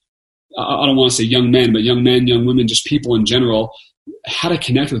teaching, I don't want to say young men, but young men, young women, just people in general, how to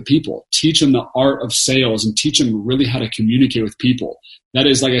connect with people, teach them the art of sales, and teach them really how to communicate with people. That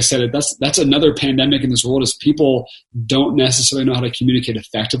is, like I said, that's another pandemic in this world, is people don't necessarily know how to communicate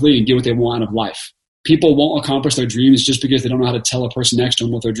effectively and get what they want out of life. People won't accomplish their dreams just because they don't know how to tell a person next to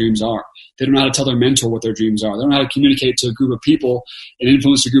them what their dreams are. They don't know how to tell their mentor what their dreams are. They don't know how to communicate to a group of people and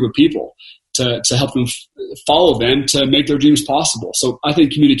influence a group of people to help them follow them to make their dreams possible. So I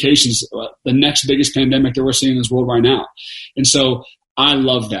think communication is the next biggest pandemic that we're seeing in this world right now. And so I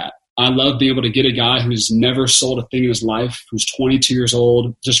love that. I love being able to get a guy who's never sold a thing in his life, who's 22 years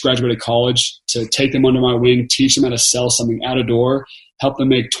old, just graduated college, to take them under my wing, teach them how to sell something at a door, help them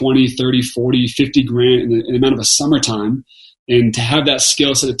make 20, 30, 40, 50 grand in the amount of a summertime, and to have that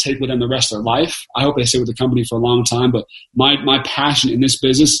skill set to take with them the rest of their life. I hope they stay with the company for a long time, but my passion in this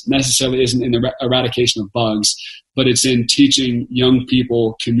business necessarily isn't in the eradication of bugs, but it's in teaching young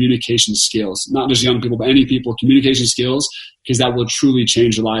people communication skills. Not just young people, but any people, communication skills, because that will truly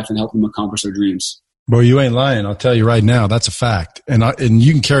change their life and help them accomplish their dreams. Boy, you ain't lying. I'll tell you right now, that's a fact. And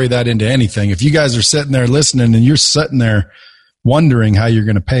you can carry that into anything. If you guys are sitting there listening and you're sitting there wondering how you're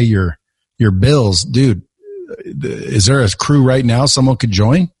going to pay your bills, dude, is there a crew right now someone could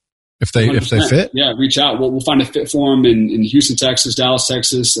join if they fit? Yeah, reach out. We'll find a fit for them in Houston, Texas, Dallas,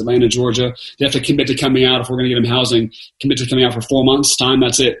 Texas, Atlanta, Georgia. They have to commit to coming out if we're going to get them housing. Commit to coming out for 4 months time.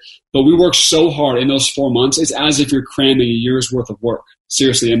 That's it. But we work so hard in those 4 months. It's as if you're cramming a year's worth of work.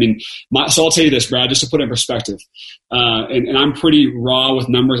 Seriously, I mean, so I'll tell you this, Brad, just to put it in perspective. And I'm pretty raw with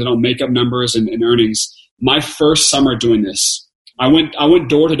numbers. I don't make up numbers and earnings. My first summer doing this, I went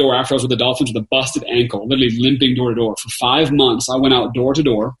door to door after I was with the Dolphins with a busted ankle, literally limping door to door. For 5 months, I went out door to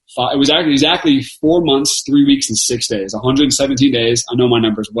door. It was exactly 4 months, 3 weeks, and 6 days, 117 days. I know my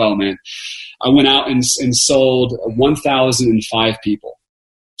numbers well, man. I went out and sold 1,005 people.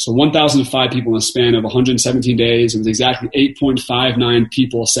 So 1,005 people in a span of 117 days. It was exactly 8.59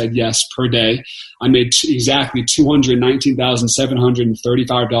 people said yes per day. I made exactly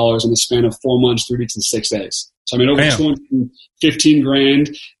 $219,735 in the span of 4 months, 3 weeks, and 6 days. So I made over 215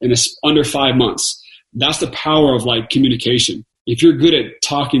 grand in under 5 months. That's the power of like communication. If you're good at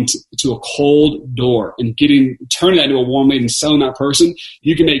talking to a cold door and turning that into a warm lead and selling that person,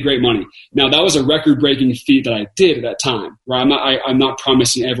 you can make great money. Now, that was a record-breaking feat that I did at that time. Right? I'm not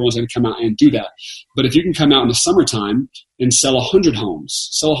promising everyone's going to come out and do that. But if you can come out in the summertime and sell 100 homes,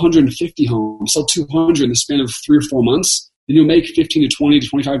 sell 150 homes, sell 200 in the span of 3 or 4 months, then you'll make 15 to 20 to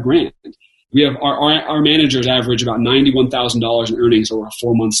 25 grand. We have our managers average about $91,000 in earnings over a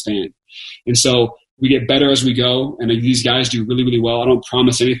 4-month span. And so we get better as we go, and these guys do really, really well. I don't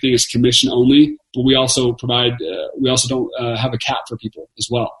promise anything. It's commission only, but we also provide, we also don't have a cap for people as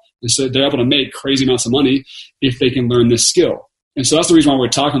well. And so they're able to make crazy amounts of money if they can learn this skill. And so that's the reason why we're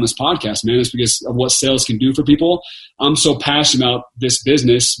talking on this podcast, man, is because of what sales can do for people. I'm so passionate about this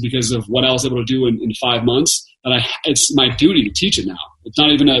business because of what I was able to do in 5 months that it's my duty to teach it now. It's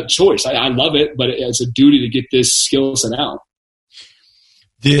not even a choice. I love it, but it's a duty to get this skill set out.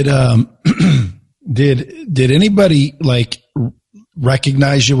 Did anybody like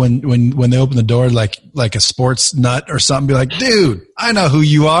recognize you when they open the door like a sports nut or something? Be like, dude, I know who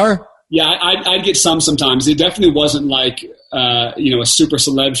you are. Yeah, I'd get sometimes. It definitely wasn't like a super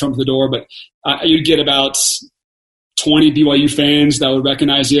celeb from the door, but you'd get about 20 BYU fans that would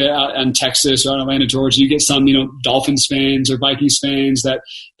recognize you out in Texas or in Atlanta, Georgia. You get some Dolphins fans or Vikings fans that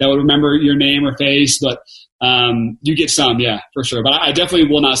would remember your name or face, but you get some, yeah, for sure. But I definitely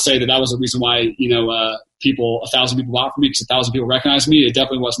will not say that was the reason why, 1,000 people bought from me because 1,000 people recognize me. It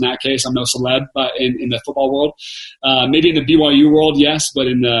definitely wasn't that case. I'm no celeb in the football world. Maybe in the BYU world, yes, but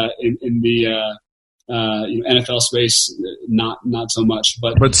in the NFL space, not so much.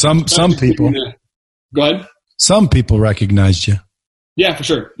 But some people. Go ahead. Some people recognized you. Yeah, for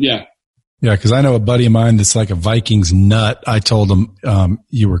sure. Yeah. Yeah, because I know a buddy of mine that's like a Vikings nut. I told him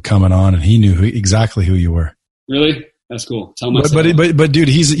you were coming on, and he knew exactly who you were. Really? That's cool. Tell him. But dude,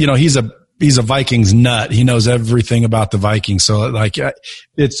 he's a Vikings nut. He knows everything about the Vikings. So like,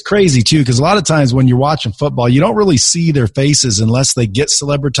 it's crazy too, because a lot of times when you're watching football, you don't really see their faces unless they get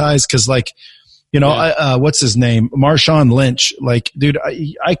celebritized. Because like, what's his name? Marshawn Lynch. Like, dude,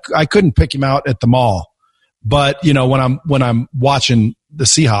 I couldn't pick him out at the mall, but when I'm watching the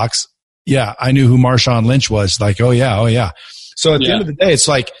Seahawks. Yeah, I knew who Marshawn Lynch was. Like, oh yeah. So at the end of the day, it's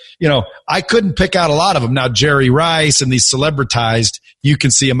like, I couldn't pick out a lot of them. Now, Jerry Rice and these celebritized, you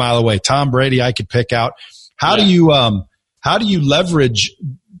can see a mile away. Tom Brady, I could pick out. How do you leverage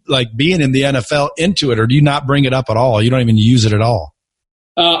like being in the NFL into it, or do you not bring it up at all? You don't even use it at all?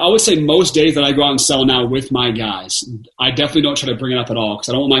 I would say most days that I go out and sell now with my guys, I definitely don't try to bring it up at all because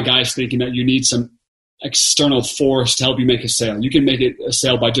I don't want my guys thinking that you need some external force to help you make a sale. You can make it a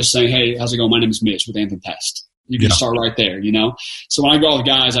sale by just saying, hey, how's it going? My name is Mitch with Anthem Pest. You can start right there, you know? So when I go out with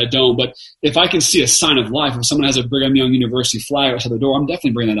guys, I don't. But if I can see a sign of life, if someone has a Brigham Young University flag outside the door, I'm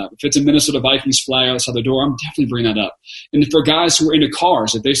definitely bringing that up. If it's a Minnesota Vikings flag outside the door, I'm definitely bringing that up. And for guys who are into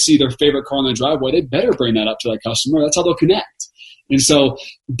cars, if they see their favorite car on the driveway, they better bring that up to that customer. That's how they'll connect. And so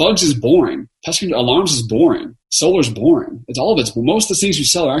bugs is boring. Pest control alarms is boring. Solar is boring. It's all of it. Most of the things you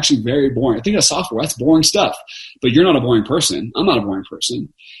sell are actually very boring. I think of software, that's boring stuff. But you're not a boring person. I'm not a boring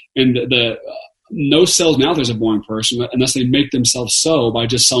person. And no salesman out there is a boring person unless they make themselves so by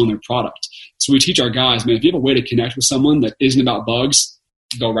just selling their product. So we teach our guys, man, if you have a way to connect with someone that isn't about bugs,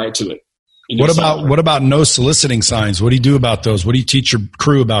 go right to it. What about no soliciting signs? What do you do about those? What do you teach your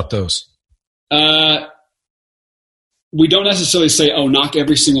crew about those? We don't necessarily say, knock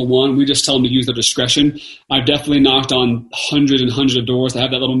every single one. We just tell them to use their discretion. I've definitely knocked on hundreds and hundreds of doors that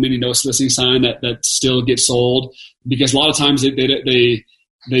have that little mini no soliciting sign that still gets sold, because a lot of times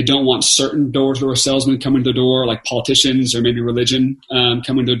they don't want certain door-to-door salesmen coming to the door, like politicians or maybe religion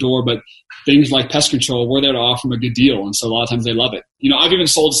coming to the door. But things like pest control, we're there to offer them a good deal. And so a lot of times they love it. You know, I've even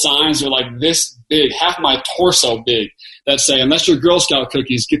sold signs that are like this big, half my torso big, that say, unless you're Girl Scout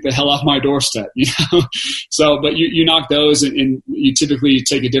cookies, get the hell off my doorstep. You know? So, but you knock those and you typically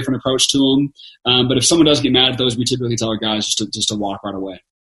take a different approach to them. But if someone does get mad at those, we typically tell our guys just to walk right away.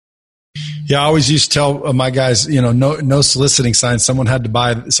 Yeah, I always used to tell my guys, no soliciting signs. Someone had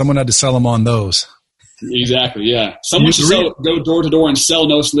to sell them on those. Exactly. Yeah. Someone should go door to door and sell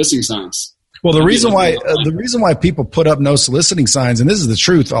no soliciting signs. Well, the reason why people put up no soliciting signs, and this is the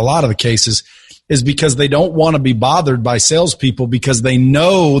truth, a lot of the cases, is because they don't want to be bothered by salespeople because they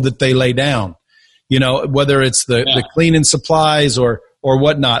know that they lay down. You know, whether it's the cleaning supplies or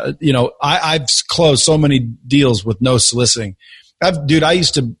whatnot. You know, I've closed so many deals with no soliciting. I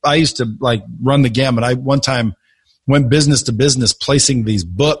used to like run the gamut. I one time went business to business placing these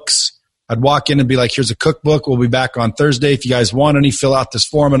books. I'd walk in and be like, here's a cookbook. We'll be back on Thursday. If you guys want any, fill out this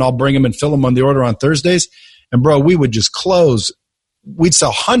form and I'll bring them and fill them on the order on Thursdays. And bro, we would just close. We'd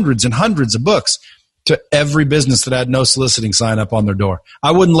sell hundreds and hundreds of books to every business that had no soliciting sign up on their door.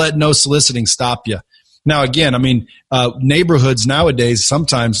 I wouldn't let no soliciting stop you. Now, again, I mean, neighborhoods nowadays,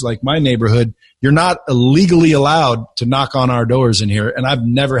 sometimes like my neighborhood, you're not legally allowed to knock on our doors in here. And I've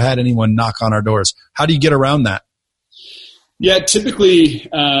never had anyone knock on our doors. How do you get around that? Yeah, typically,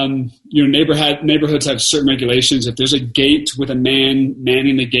 neighborhoods have certain regulations. If there's a gate with a man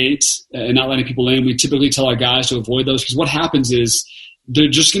manning the gate and not letting people in, we typically tell our guys to avoid those, because what happens is they're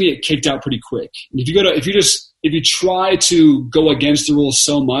just going to get kicked out pretty quick. If you try to go against the rules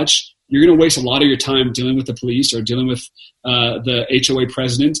so much, you're going to waste a lot of your time dealing with the police or dealing with the HOA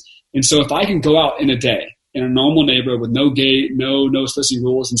president. And so if I can go out in a day in a normal neighborhood with no gate, no soliciting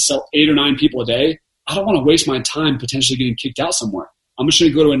rules, and sell 8 or 9 people a day, I don't want to waste my time potentially getting kicked out somewhere. I'm just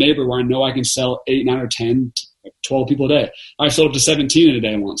going to go to a neighbor where I know I can sell 8, 9, or 10, 12 people a day. I sold up to 17 in a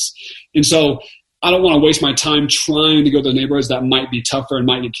day once. And so I don't want to waste my time trying to go to the neighborhoods that might be tougher and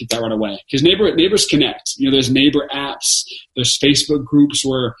might get kicked out right away. Because neighbors connect. You know, there's neighbor apps. There's Facebook groups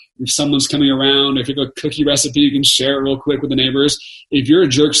where if someone's coming around, if you have a cookie recipe, you can share it real quick with the neighbors. If you're a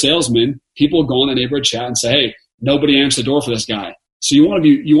jerk salesman, people go on the neighborhood chat and say, hey, nobody answered the door for this guy. So you want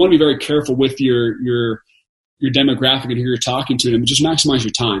to be very careful with your demographic and who you're talking to, and just maximize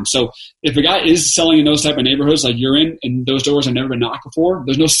your time. So if a guy is selling in those type of neighborhoods like you're in, and those doors have never been knocked before,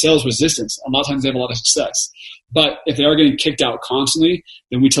 there's no sales resistance. A lot of times they have a lot of success. But if they are getting kicked out constantly,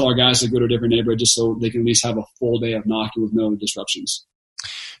 then we tell our guys to go to a different neighborhood just so they can at least have a full day of knocking with no disruptions.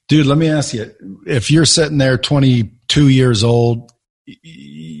 Dude, let me ask you, if you're sitting there 22 years old,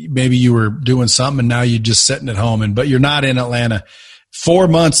 maybe you were doing something and now you're just sitting at home, but you're not in Atlanta. 4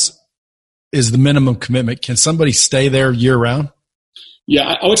 months is the minimum commitment. Can somebody stay there year round?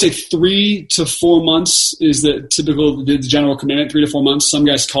 Yeah, I would say 3 to 4 months is the general commitment, 3 to 4 months. Some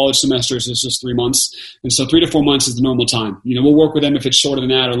guys' college semesters is just 3 months. And so 3 to 4 months is the normal time. You know, we'll work with them if it's shorter than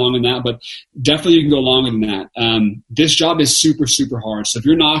that or longer than that, but definitely you can go longer than that. This job is super, super hard. So if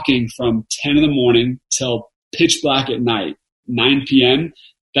you're knocking from 10 in the morning till pitch black at night, 9 p.m.,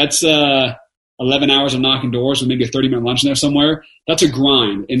 that's 11 hours of knocking doors with maybe a 30-minute lunch in there somewhere. That's a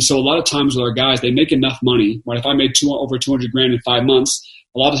grind. And so a lot of times with our guys, they make enough money, right? If I made over $200,000 in 5 months,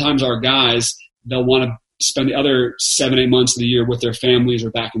 a lot of times our guys, they'll want to spend the other 7-8 months of the year with their families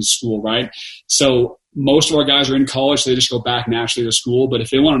or back in school, right? So most of our guys are in college, so they just go back naturally to school. But if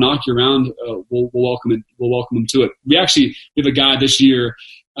they want to knock you around, we'll welcome it. We'll welcome them to it. We have a guy this year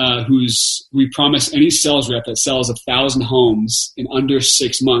we promise any sales rep that sells 1,000 homes in under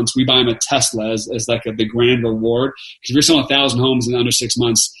 6 months, we buy him a Tesla as like the grand reward. Because if you're selling 1,000 homes in under 6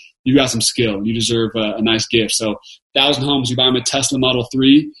 months, you got some skill and you deserve a nice gift. So 1,000 homes, you buy them a Tesla Model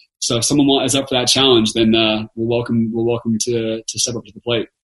 3. So if someone is up for that challenge, then we're welcome to step up to the plate.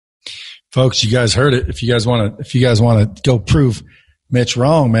 Folks, you guys heard it. If you guys want to go prove Mitch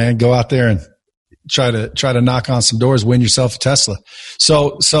wrong, man, go out there and try to knock on some doors, win yourself a Tesla.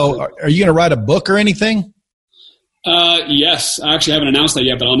 So are you going to write a book or anything? Yes, I actually haven't announced that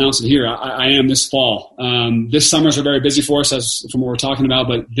yet, but I'll announce it here. I am this fall. This summers are very busy for us, as from what we're talking about,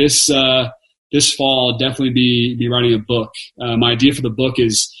 but this fall I'll definitely be writing a book. My idea for the book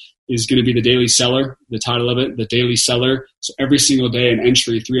is going to be the Daily Seller, the title of it, the Daily Seller. So every single day an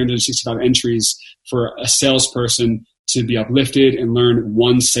entry, 365 entries for a salesperson to be uplifted and learn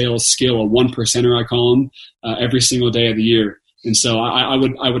one sales skill, a 1%er I call them, every single day of the year. And so I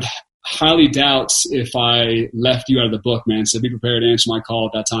would highly doubt if I left you out of the book, man. So be prepared to answer my call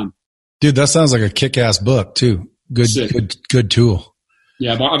at that time. Dude, that sounds like a kick-ass book too. Good tool.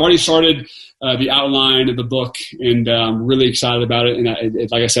 Yeah, but I've already started the outline of the book, and I'm really excited about it. And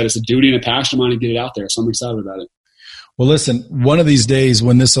like I said, it's a duty and a passion of mine to get it out there. So I'm excited about it. Well, listen, one of these days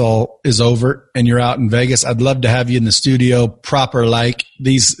when this all is over and you're out in Vegas, I'd love to have you in the studio proper. Like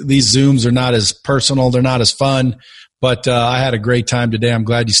these Zooms are not as personal. They're not as fun, but I had a great time today. I'm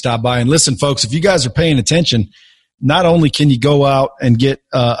glad you stopped by. And listen, folks, if you guys are paying attention, not only can you go out and get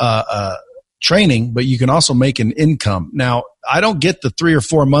training, but you can also make an income. Now, I don't get the 3 or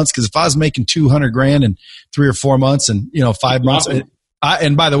 4 months, because if I was making $200,000 in 3 or 4 months and 5 months,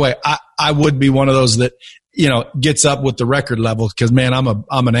 and by the way, I would be one of those that gets up with the record level, because man,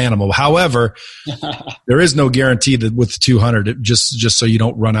 I'm an animal. However, there is no guarantee that with the 200, just so you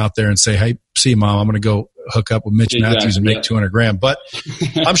don't run out there and say, "Hey, see, Mom, I'm going to go hook up with Mitch Mathews and make $200,000." But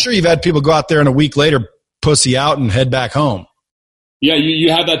I'm sure you've had people go out there and a week later pussy out and head back home. Yeah,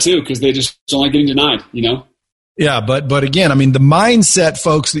 you have that too, because they just don't like getting denied, Yeah, but again, I mean, the mindset,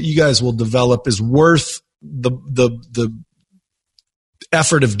 folks, that you guys will develop is worth the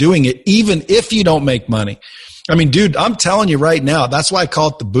effort of doing it, even if you don't make money. I mean, dude, I'm telling you right now, that's why I call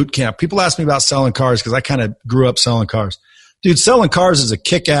it the boot camp. People ask me about selling cars because I kind of grew up selling cars. Dude, selling cars is a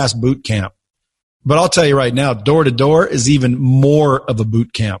kick-ass boot camp. But I'll tell you right now, door to door is even more of a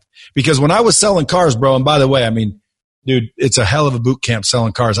boot camp. Because when I was selling cars, bro, and by the way, I mean, dude, it's a hell of a boot camp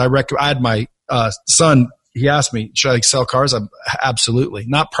selling cars. I had my son, he asked me, should I sell cars? Absolutely.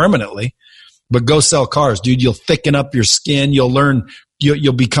 Not permanently, but go sell cars, dude. You'll thicken up your skin. You'll learn,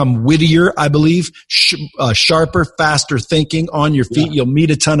 you'll become wittier, I believe, sharper, faster thinking on your feet. Yeah. You'll meet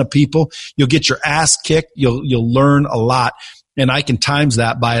a ton of people. You'll get your ass kicked. You'll learn a lot. And I can times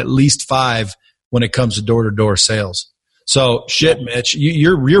that by at least 5 when it comes to door-to-door sales. So shit, Mitch,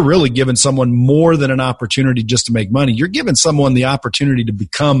 you're really giving someone more than an opportunity just to make money. You're giving someone the opportunity to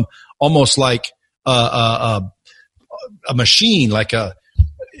become almost like a machine,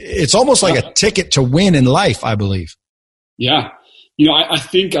 it's almost like a ticket to win in life, I believe. Yeah. I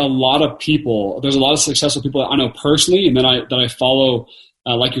think a lot of people, there's a lot of successful people that I know personally and that I follow,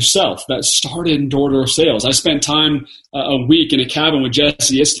 like yourself, that started in door-to-door sales. I spent time a week in a cabin with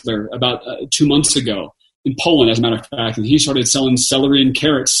Jesse Istler about 2 months ago in Poland, as a matter of fact, and he started selling celery and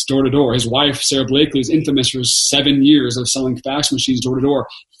carrots door-to-door. His wife, Sarah Blakely, is infamous for 7 years of selling fax machines door-to-door.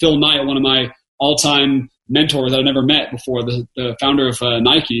 Phil Knight, one of my all-time mentors that I never met before, the founder of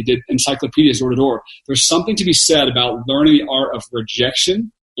Nike, did encyclopedias door-to-door. There's something to be said about learning the art of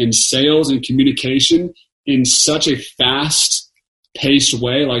rejection in sales and communication in such a fast-paced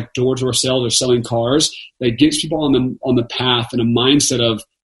way, like door-to-door sales or selling cars, that gets people on the path and a mindset of,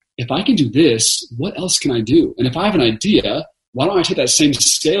 if I can do this, what else can I do? And if I have an idea, why don't I take that same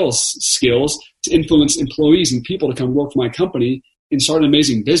sales skills to influence employees and people to come work for my company and start an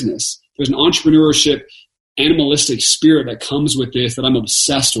amazing business? There's an entrepreneurship, animalistic spirit that comes with this that I'm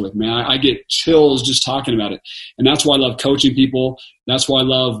obsessed with, man. I get chills just talking about it. And that's why I love coaching people. That's why I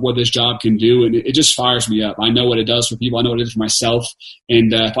love what this job can do. And it just fires me up. I know what it does for people. I know what it did for myself.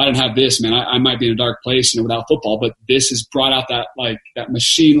 And if I didn't have this, man, I might be in a dark place, without football. But this has brought out that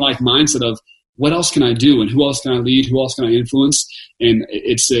machine-like mindset of, what else can I do? And who else can I lead? Who else can I influence? And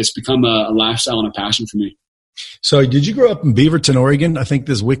it's become a lifestyle and a passion for me. So did you grow up in Beaverton, Oregon? I think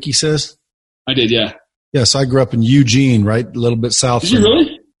this wiki says. I did, yeah. Yes, I grew up in Eugene, right, a little bit south. Did you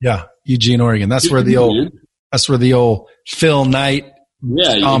really? Yeah, Eugene, Oregon. That's where the old Phil Knight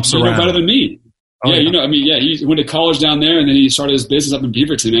stomps around. You know better than me. Oh, yeah. He went to college down there, and then he started his business up in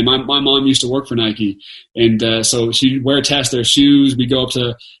Beaverton. And my mom used to work for Nike, and so she'd wear test their shoes. We go up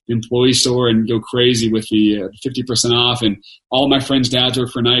to the employee store and go crazy with the 50% off. And all my friends' dads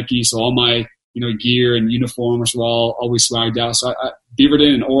work for Nike, so all my gear and uniforms were always swagged out. So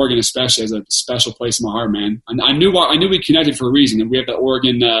Beaverton and Oregon especially has a special place in my heart, man. And I knew we connected for a reason, and we have the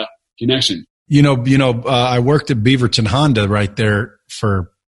Oregon connection. I worked at Beaverton Honda right there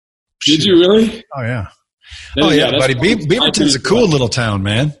for. Did you really? Oh yeah. Buddy. Beaverton's a cool little town,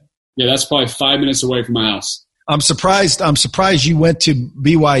 man. Yeah, that's probably 5 minutes away from my house. I'm surprised you went to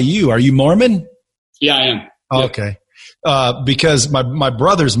BYU. Are you Mormon? Yeah, I am. Oh, okay. Because my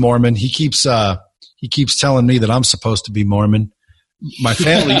brother's Mormon. He keeps telling me that I'm supposed to be Mormon. My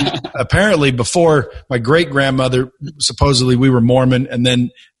family, apparently before my great grandmother, supposedly we were Mormon. And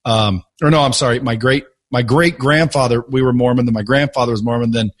then, my great grandfather, we were Mormon. Then my grandfather was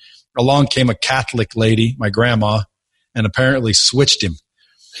Mormon. Then along came a Catholic lady, my grandma, and apparently switched him.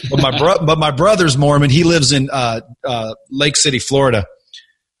 But my brother's Mormon. He lives in Lake City, Florida.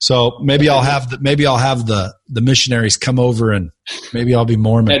 So maybe I'll have the missionaries come over, and maybe I'll be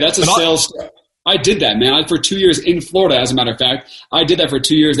Mormon. Hey, that's a sales. I did that, man. For 2 years in Florida, as a matter of fact, I did that for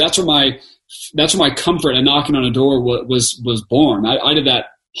 2 years. That's where my comfort in knocking on a door was born. I did that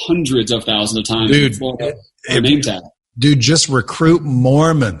hundreds of thousands of times in Florida. Name tag. Dude, just recruit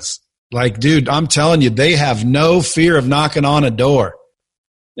Mormons. Like, dude, I'm telling you, they have no fear of knocking on a door.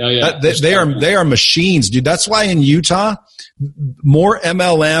 Oh, yeah. They are machines, dude. That's why in Utah, more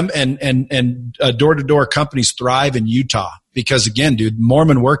MLM and door-to-door companies thrive in Utah. Because again, dude,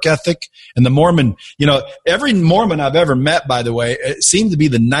 Mormon work ethic and the Mormon, every Mormon I've ever met, by the way, seem to be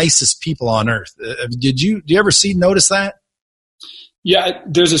the nicest people on earth. Do you ever notice that? Yeah,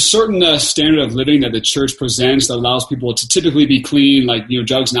 there's a certain standard of living that the church presents that allows people to typically be clean, like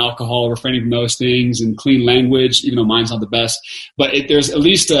drugs and alcohol, refraining from those things, and clean language, even though mine's not the best. But there's at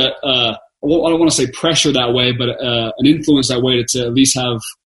least I don't want to say pressure that way, but an influence that way to at least have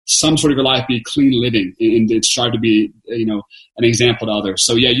some sort of your life be clean living, and it's tried to be an example to others.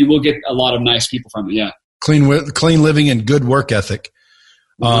 So yeah, you will get a lot of nice people from it. Yeah, clean living and good work ethic.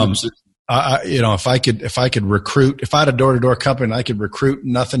 If I could recruit, if I had a door-to-door company and I could recruit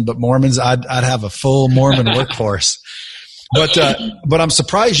nothing but Mormons, I'd have a full Mormon workforce. But I'm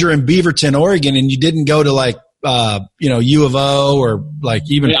surprised you're in Beaverton, Oregon, and you didn't go to U of O or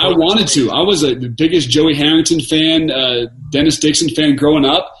even. I wanted to. I was the biggest Joey Harrington fan, Dennis Dixon fan growing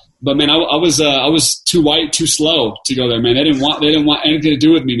up. But man, I was too white, too slow to go there, man. They didn't want anything to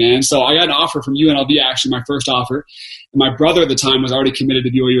do with me, man. So I got an offer from UNLV, actually, my first offer. And my brother at the time was already committed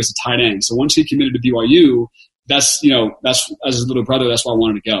to BYU as a tight end. So once he committed to BYU, that's as his little brother, that's where I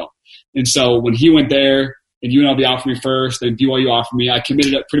wanted to go. And so when he went there and UNLV offered me first, then BYU offered me, I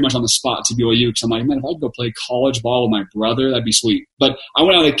committed it pretty much on the spot to BYU because I'm like, man, if I could go play college ball with my brother, that'd be sweet. But I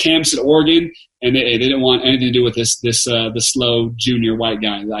went out to camps at Oregon, and they didn't want anything to do with this slow junior white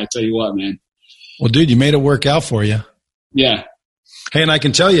guy. I tell you what, man. Well, dude, you made it work out for you. Yeah. Hey, and I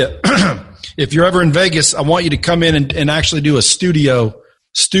can tell you, if you're ever in Vegas, I want you to come in and actually do a studio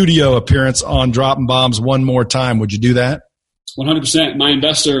appearance on Dropping Bombs one more time. Would you do that? 100%. My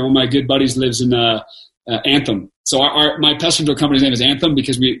investor, one of my good buddies, lives in Anthem. So my pest control company's name is Anthem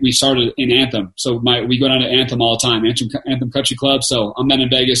because we started in Anthem. So we go down to Anthem all the time, Anthem Country Club. So I'm down in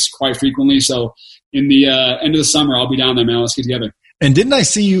Vegas quite frequently. So in the end of the summer, I'll be down there, man. Let's get together. And didn't I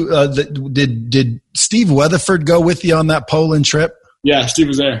see you? Did Steve Weatherford go with you on that Poland trip? Yeah, Steve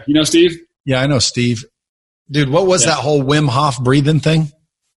was there. You know Steve? Yeah, I know Steve. Dude, what was that whole Wim Hof breathing thing?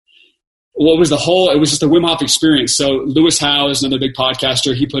 Well, it was just the Wim Hof experience. So Lewis Howe is another big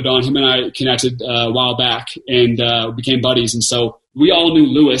podcaster. He put it on. Him and I connected a while back and became buddies. And so we all knew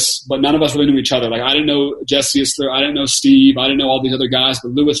Lewis, but none of us really knew each other. Like I didn't know Jesse Isler. I didn't know Steve. I didn't know all these other guys,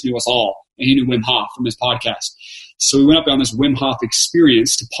 but Lewis knew us all. And he knew Wim Hof from his podcast. So we went up on this Wim Hof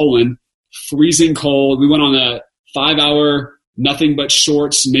experience to Poland, freezing cold. We went on a 5-hour, nothing but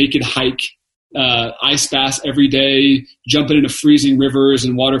shorts, naked hike, ice baths every day, jumping into freezing rivers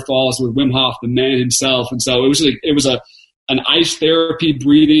and waterfalls with Wim Hof, the man himself. And so it was an ice therapy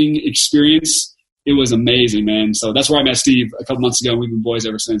breathing experience. It was amazing, man. So that's where I met Steve a couple months ago. We've been boys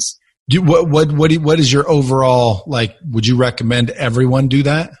ever since. What is your overall, would you recommend everyone do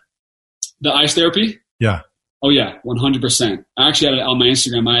that? The ice therapy? Yeah. Oh yeah, 100%. I actually had it on my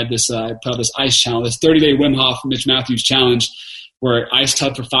Instagram. I had this, I put out this ice challenge, this 30-day Wim Hof Mitch Mathews challenge, where ice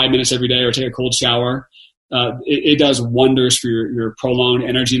tub for 5 minutes every day or take a cold shower. It does wonders for your prolonged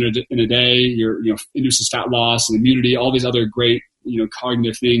energy in a day. Induces fat loss and immunity, all these other great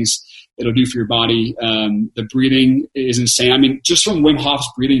cognitive things it'll do for your body. The breathing is insane. I mean, just from Wim Hof's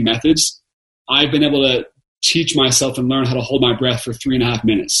breathing methods, I've been able to teach myself and learn how to hold my breath for 3.5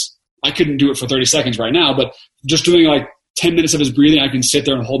 minutes. I couldn't do it for 30 seconds right now, but just doing 10 minutes of his breathing, I can sit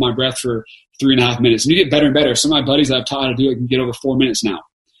there and hold my breath for 3.5 minutes. And you get better and better. Some of my buddies that I've taught how to do it can get over 4 minutes now.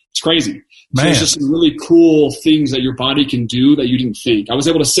 It's crazy. Man. So there's just some really cool things that your body can do that you didn't think. I was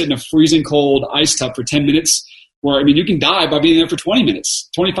able to sit in a freezing cold ice tub for 10 minutes where, I mean, you can die by being there for 20 minutes,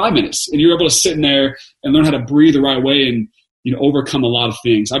 25 minutes, and you're able to sit in there and learn how to breathe the right way and, you know, overcome a lot of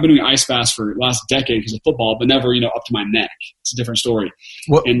things. I've been doing ice baths for the last decade because of football, but never, you know, up to my neck. It's a different story.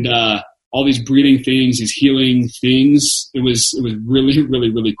 What? And all these breathing things, these healing things, it was really,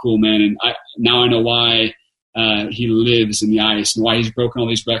 really, really cool, man. And now I know why he lives in the ice and why he's broken all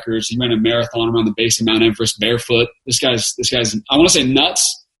these records. He ran a marathon around the base of Mount Everest barefoot. This guy's I want to say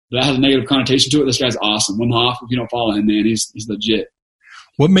nuts, but that has a negative connotation to it. This guy's awesome. Wim Hof, if you don't follow him, man, he's legit.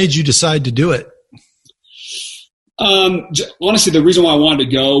 What made you decide to do it? Honestly, the reason why I wanted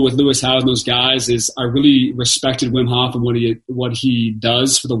to go with Lewis Howes and those guys is I really respected Wim Hof and what he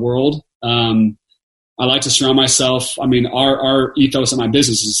does for the world. I like to surround myself. I mean, our ethos in my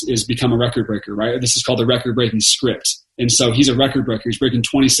business is become a record breaker, right? This is called the record breaking script. And so he's a record breaker. He's breaking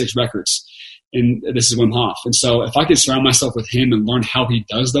 26 records. And this is Wim Hof. And so if I could surround myself with him and learn how he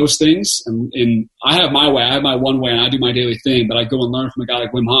does those things, and I have my way, I have my one way, and I do my daily thing, but I go and learn from a guy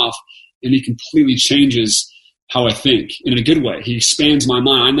like Wim Hof, and he completely changes how I think in a good way. He expands my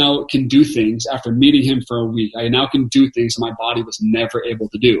mind. I now can do things after meeting him for a week. I now can do things that my body was never able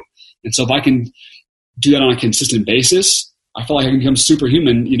to do. And so if I can do that on a consistent basis, I feel like I can become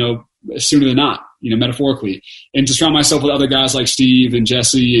superhuman, you know, sooner than not, you know, metaphorically. And to surround myself with other guys like Steve and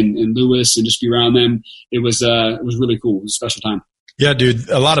Jesse and Lewis and just be around them, it was really cool. It was a special time. Yeah, dude.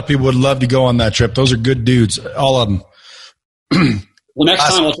 A lot of people would love to go on that trip. Those are good dudes, all of them. Well, next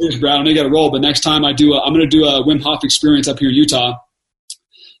time, I'll tell you, Brad, I'm going to get a roll, but next time I'm going to do a Wim Hof experience up here in Utah.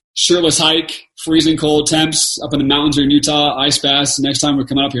 Shirtless hike, freezing cold temps up in the mountains here in Utah, ice baths. Next time we're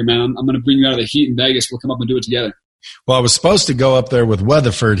coming up here, man, I'm going to bring you out of the heat in Vegas. We'll come up and do it together. Well, I was supposed to go up there with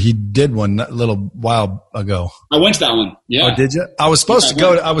Weatherford. He did one a little while ago. I went to that one. Yeah. Oh, did you? I was supposed to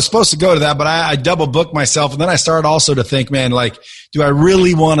go to that, but I double booked myself. And then I started also to think, man, like, do I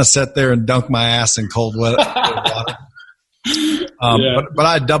really want to sit there and dunk my ass in cold water? But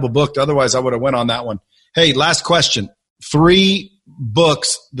I double booked. Otherwise I would have went on that one. Hey, last question. 3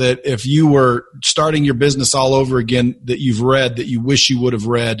 books that if you were starting your business all over again that you've read that you wish you would have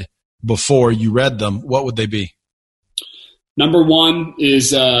read before you read them, what would they be? Number 1 is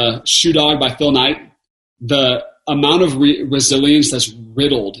Shoe Dog by Phil Knight. The amount of resilience that's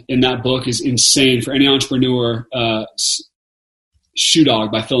riddled in that book is insane for any entrepreneur. Shoe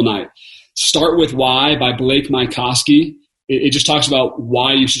Dog by Phil Knight. Start with Why by Blake Mycoskie. It just talks about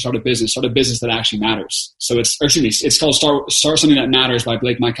why you should start a business that actually matters. So it's called Start Something That Matters by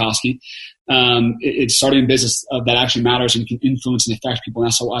Blake Mycoskie. It's starting a business that actually matters and can influence and affect people. And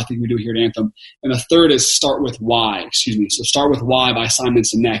that's what I think we do here at Anthem. And the third is Start With Why, So Start With Why by Simon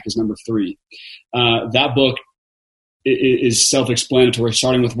Sinek is number 3. That book is self-explanatory.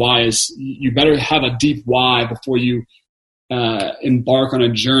 Starting with why is you better have a deep why before you embark on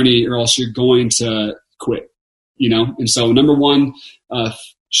a journey, or else you're going to quit. You know, and so number 1,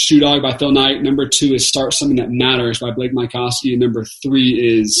 Shoe Dog by Phil Knight. Number 2 is Start Something That Matters by Blake Mycoskie. And number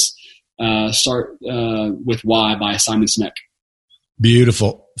 3 is Start With Why by Simon Sinek.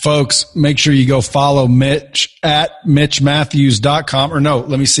 Beautiful. Folks, make sure you go follow Mitch at MitchMathews.com. Or no,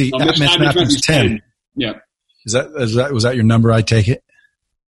 let me see. At Mitch Mathews 10. Yeah. Was that your number? I take it?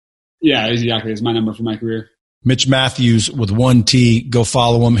 Yeah, exactly. It's my number for my career. Mitch Mathews with 1 T. Go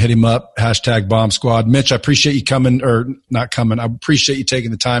follow him, hit him up, #Bomb Squad. Mitch, I appreciate you coming, or not coming. I appreciate you taking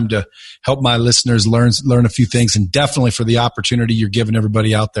the time to help my listeners learn a few things, and definitely for the opportunity you're giving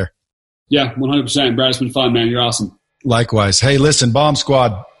everybody out there. Yeah, 100%. Brad, it's been fun, man. You're awesome. Likewise. Hey, listen, Bomb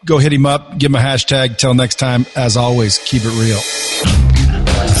Squad, go hit him up, give him a hashtag. Till next time, as always, keep it real.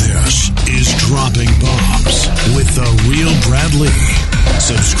 This is Dropping Bombs with the real Brad Lee.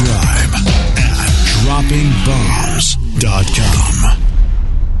 Subscribe at droppingbombs.com.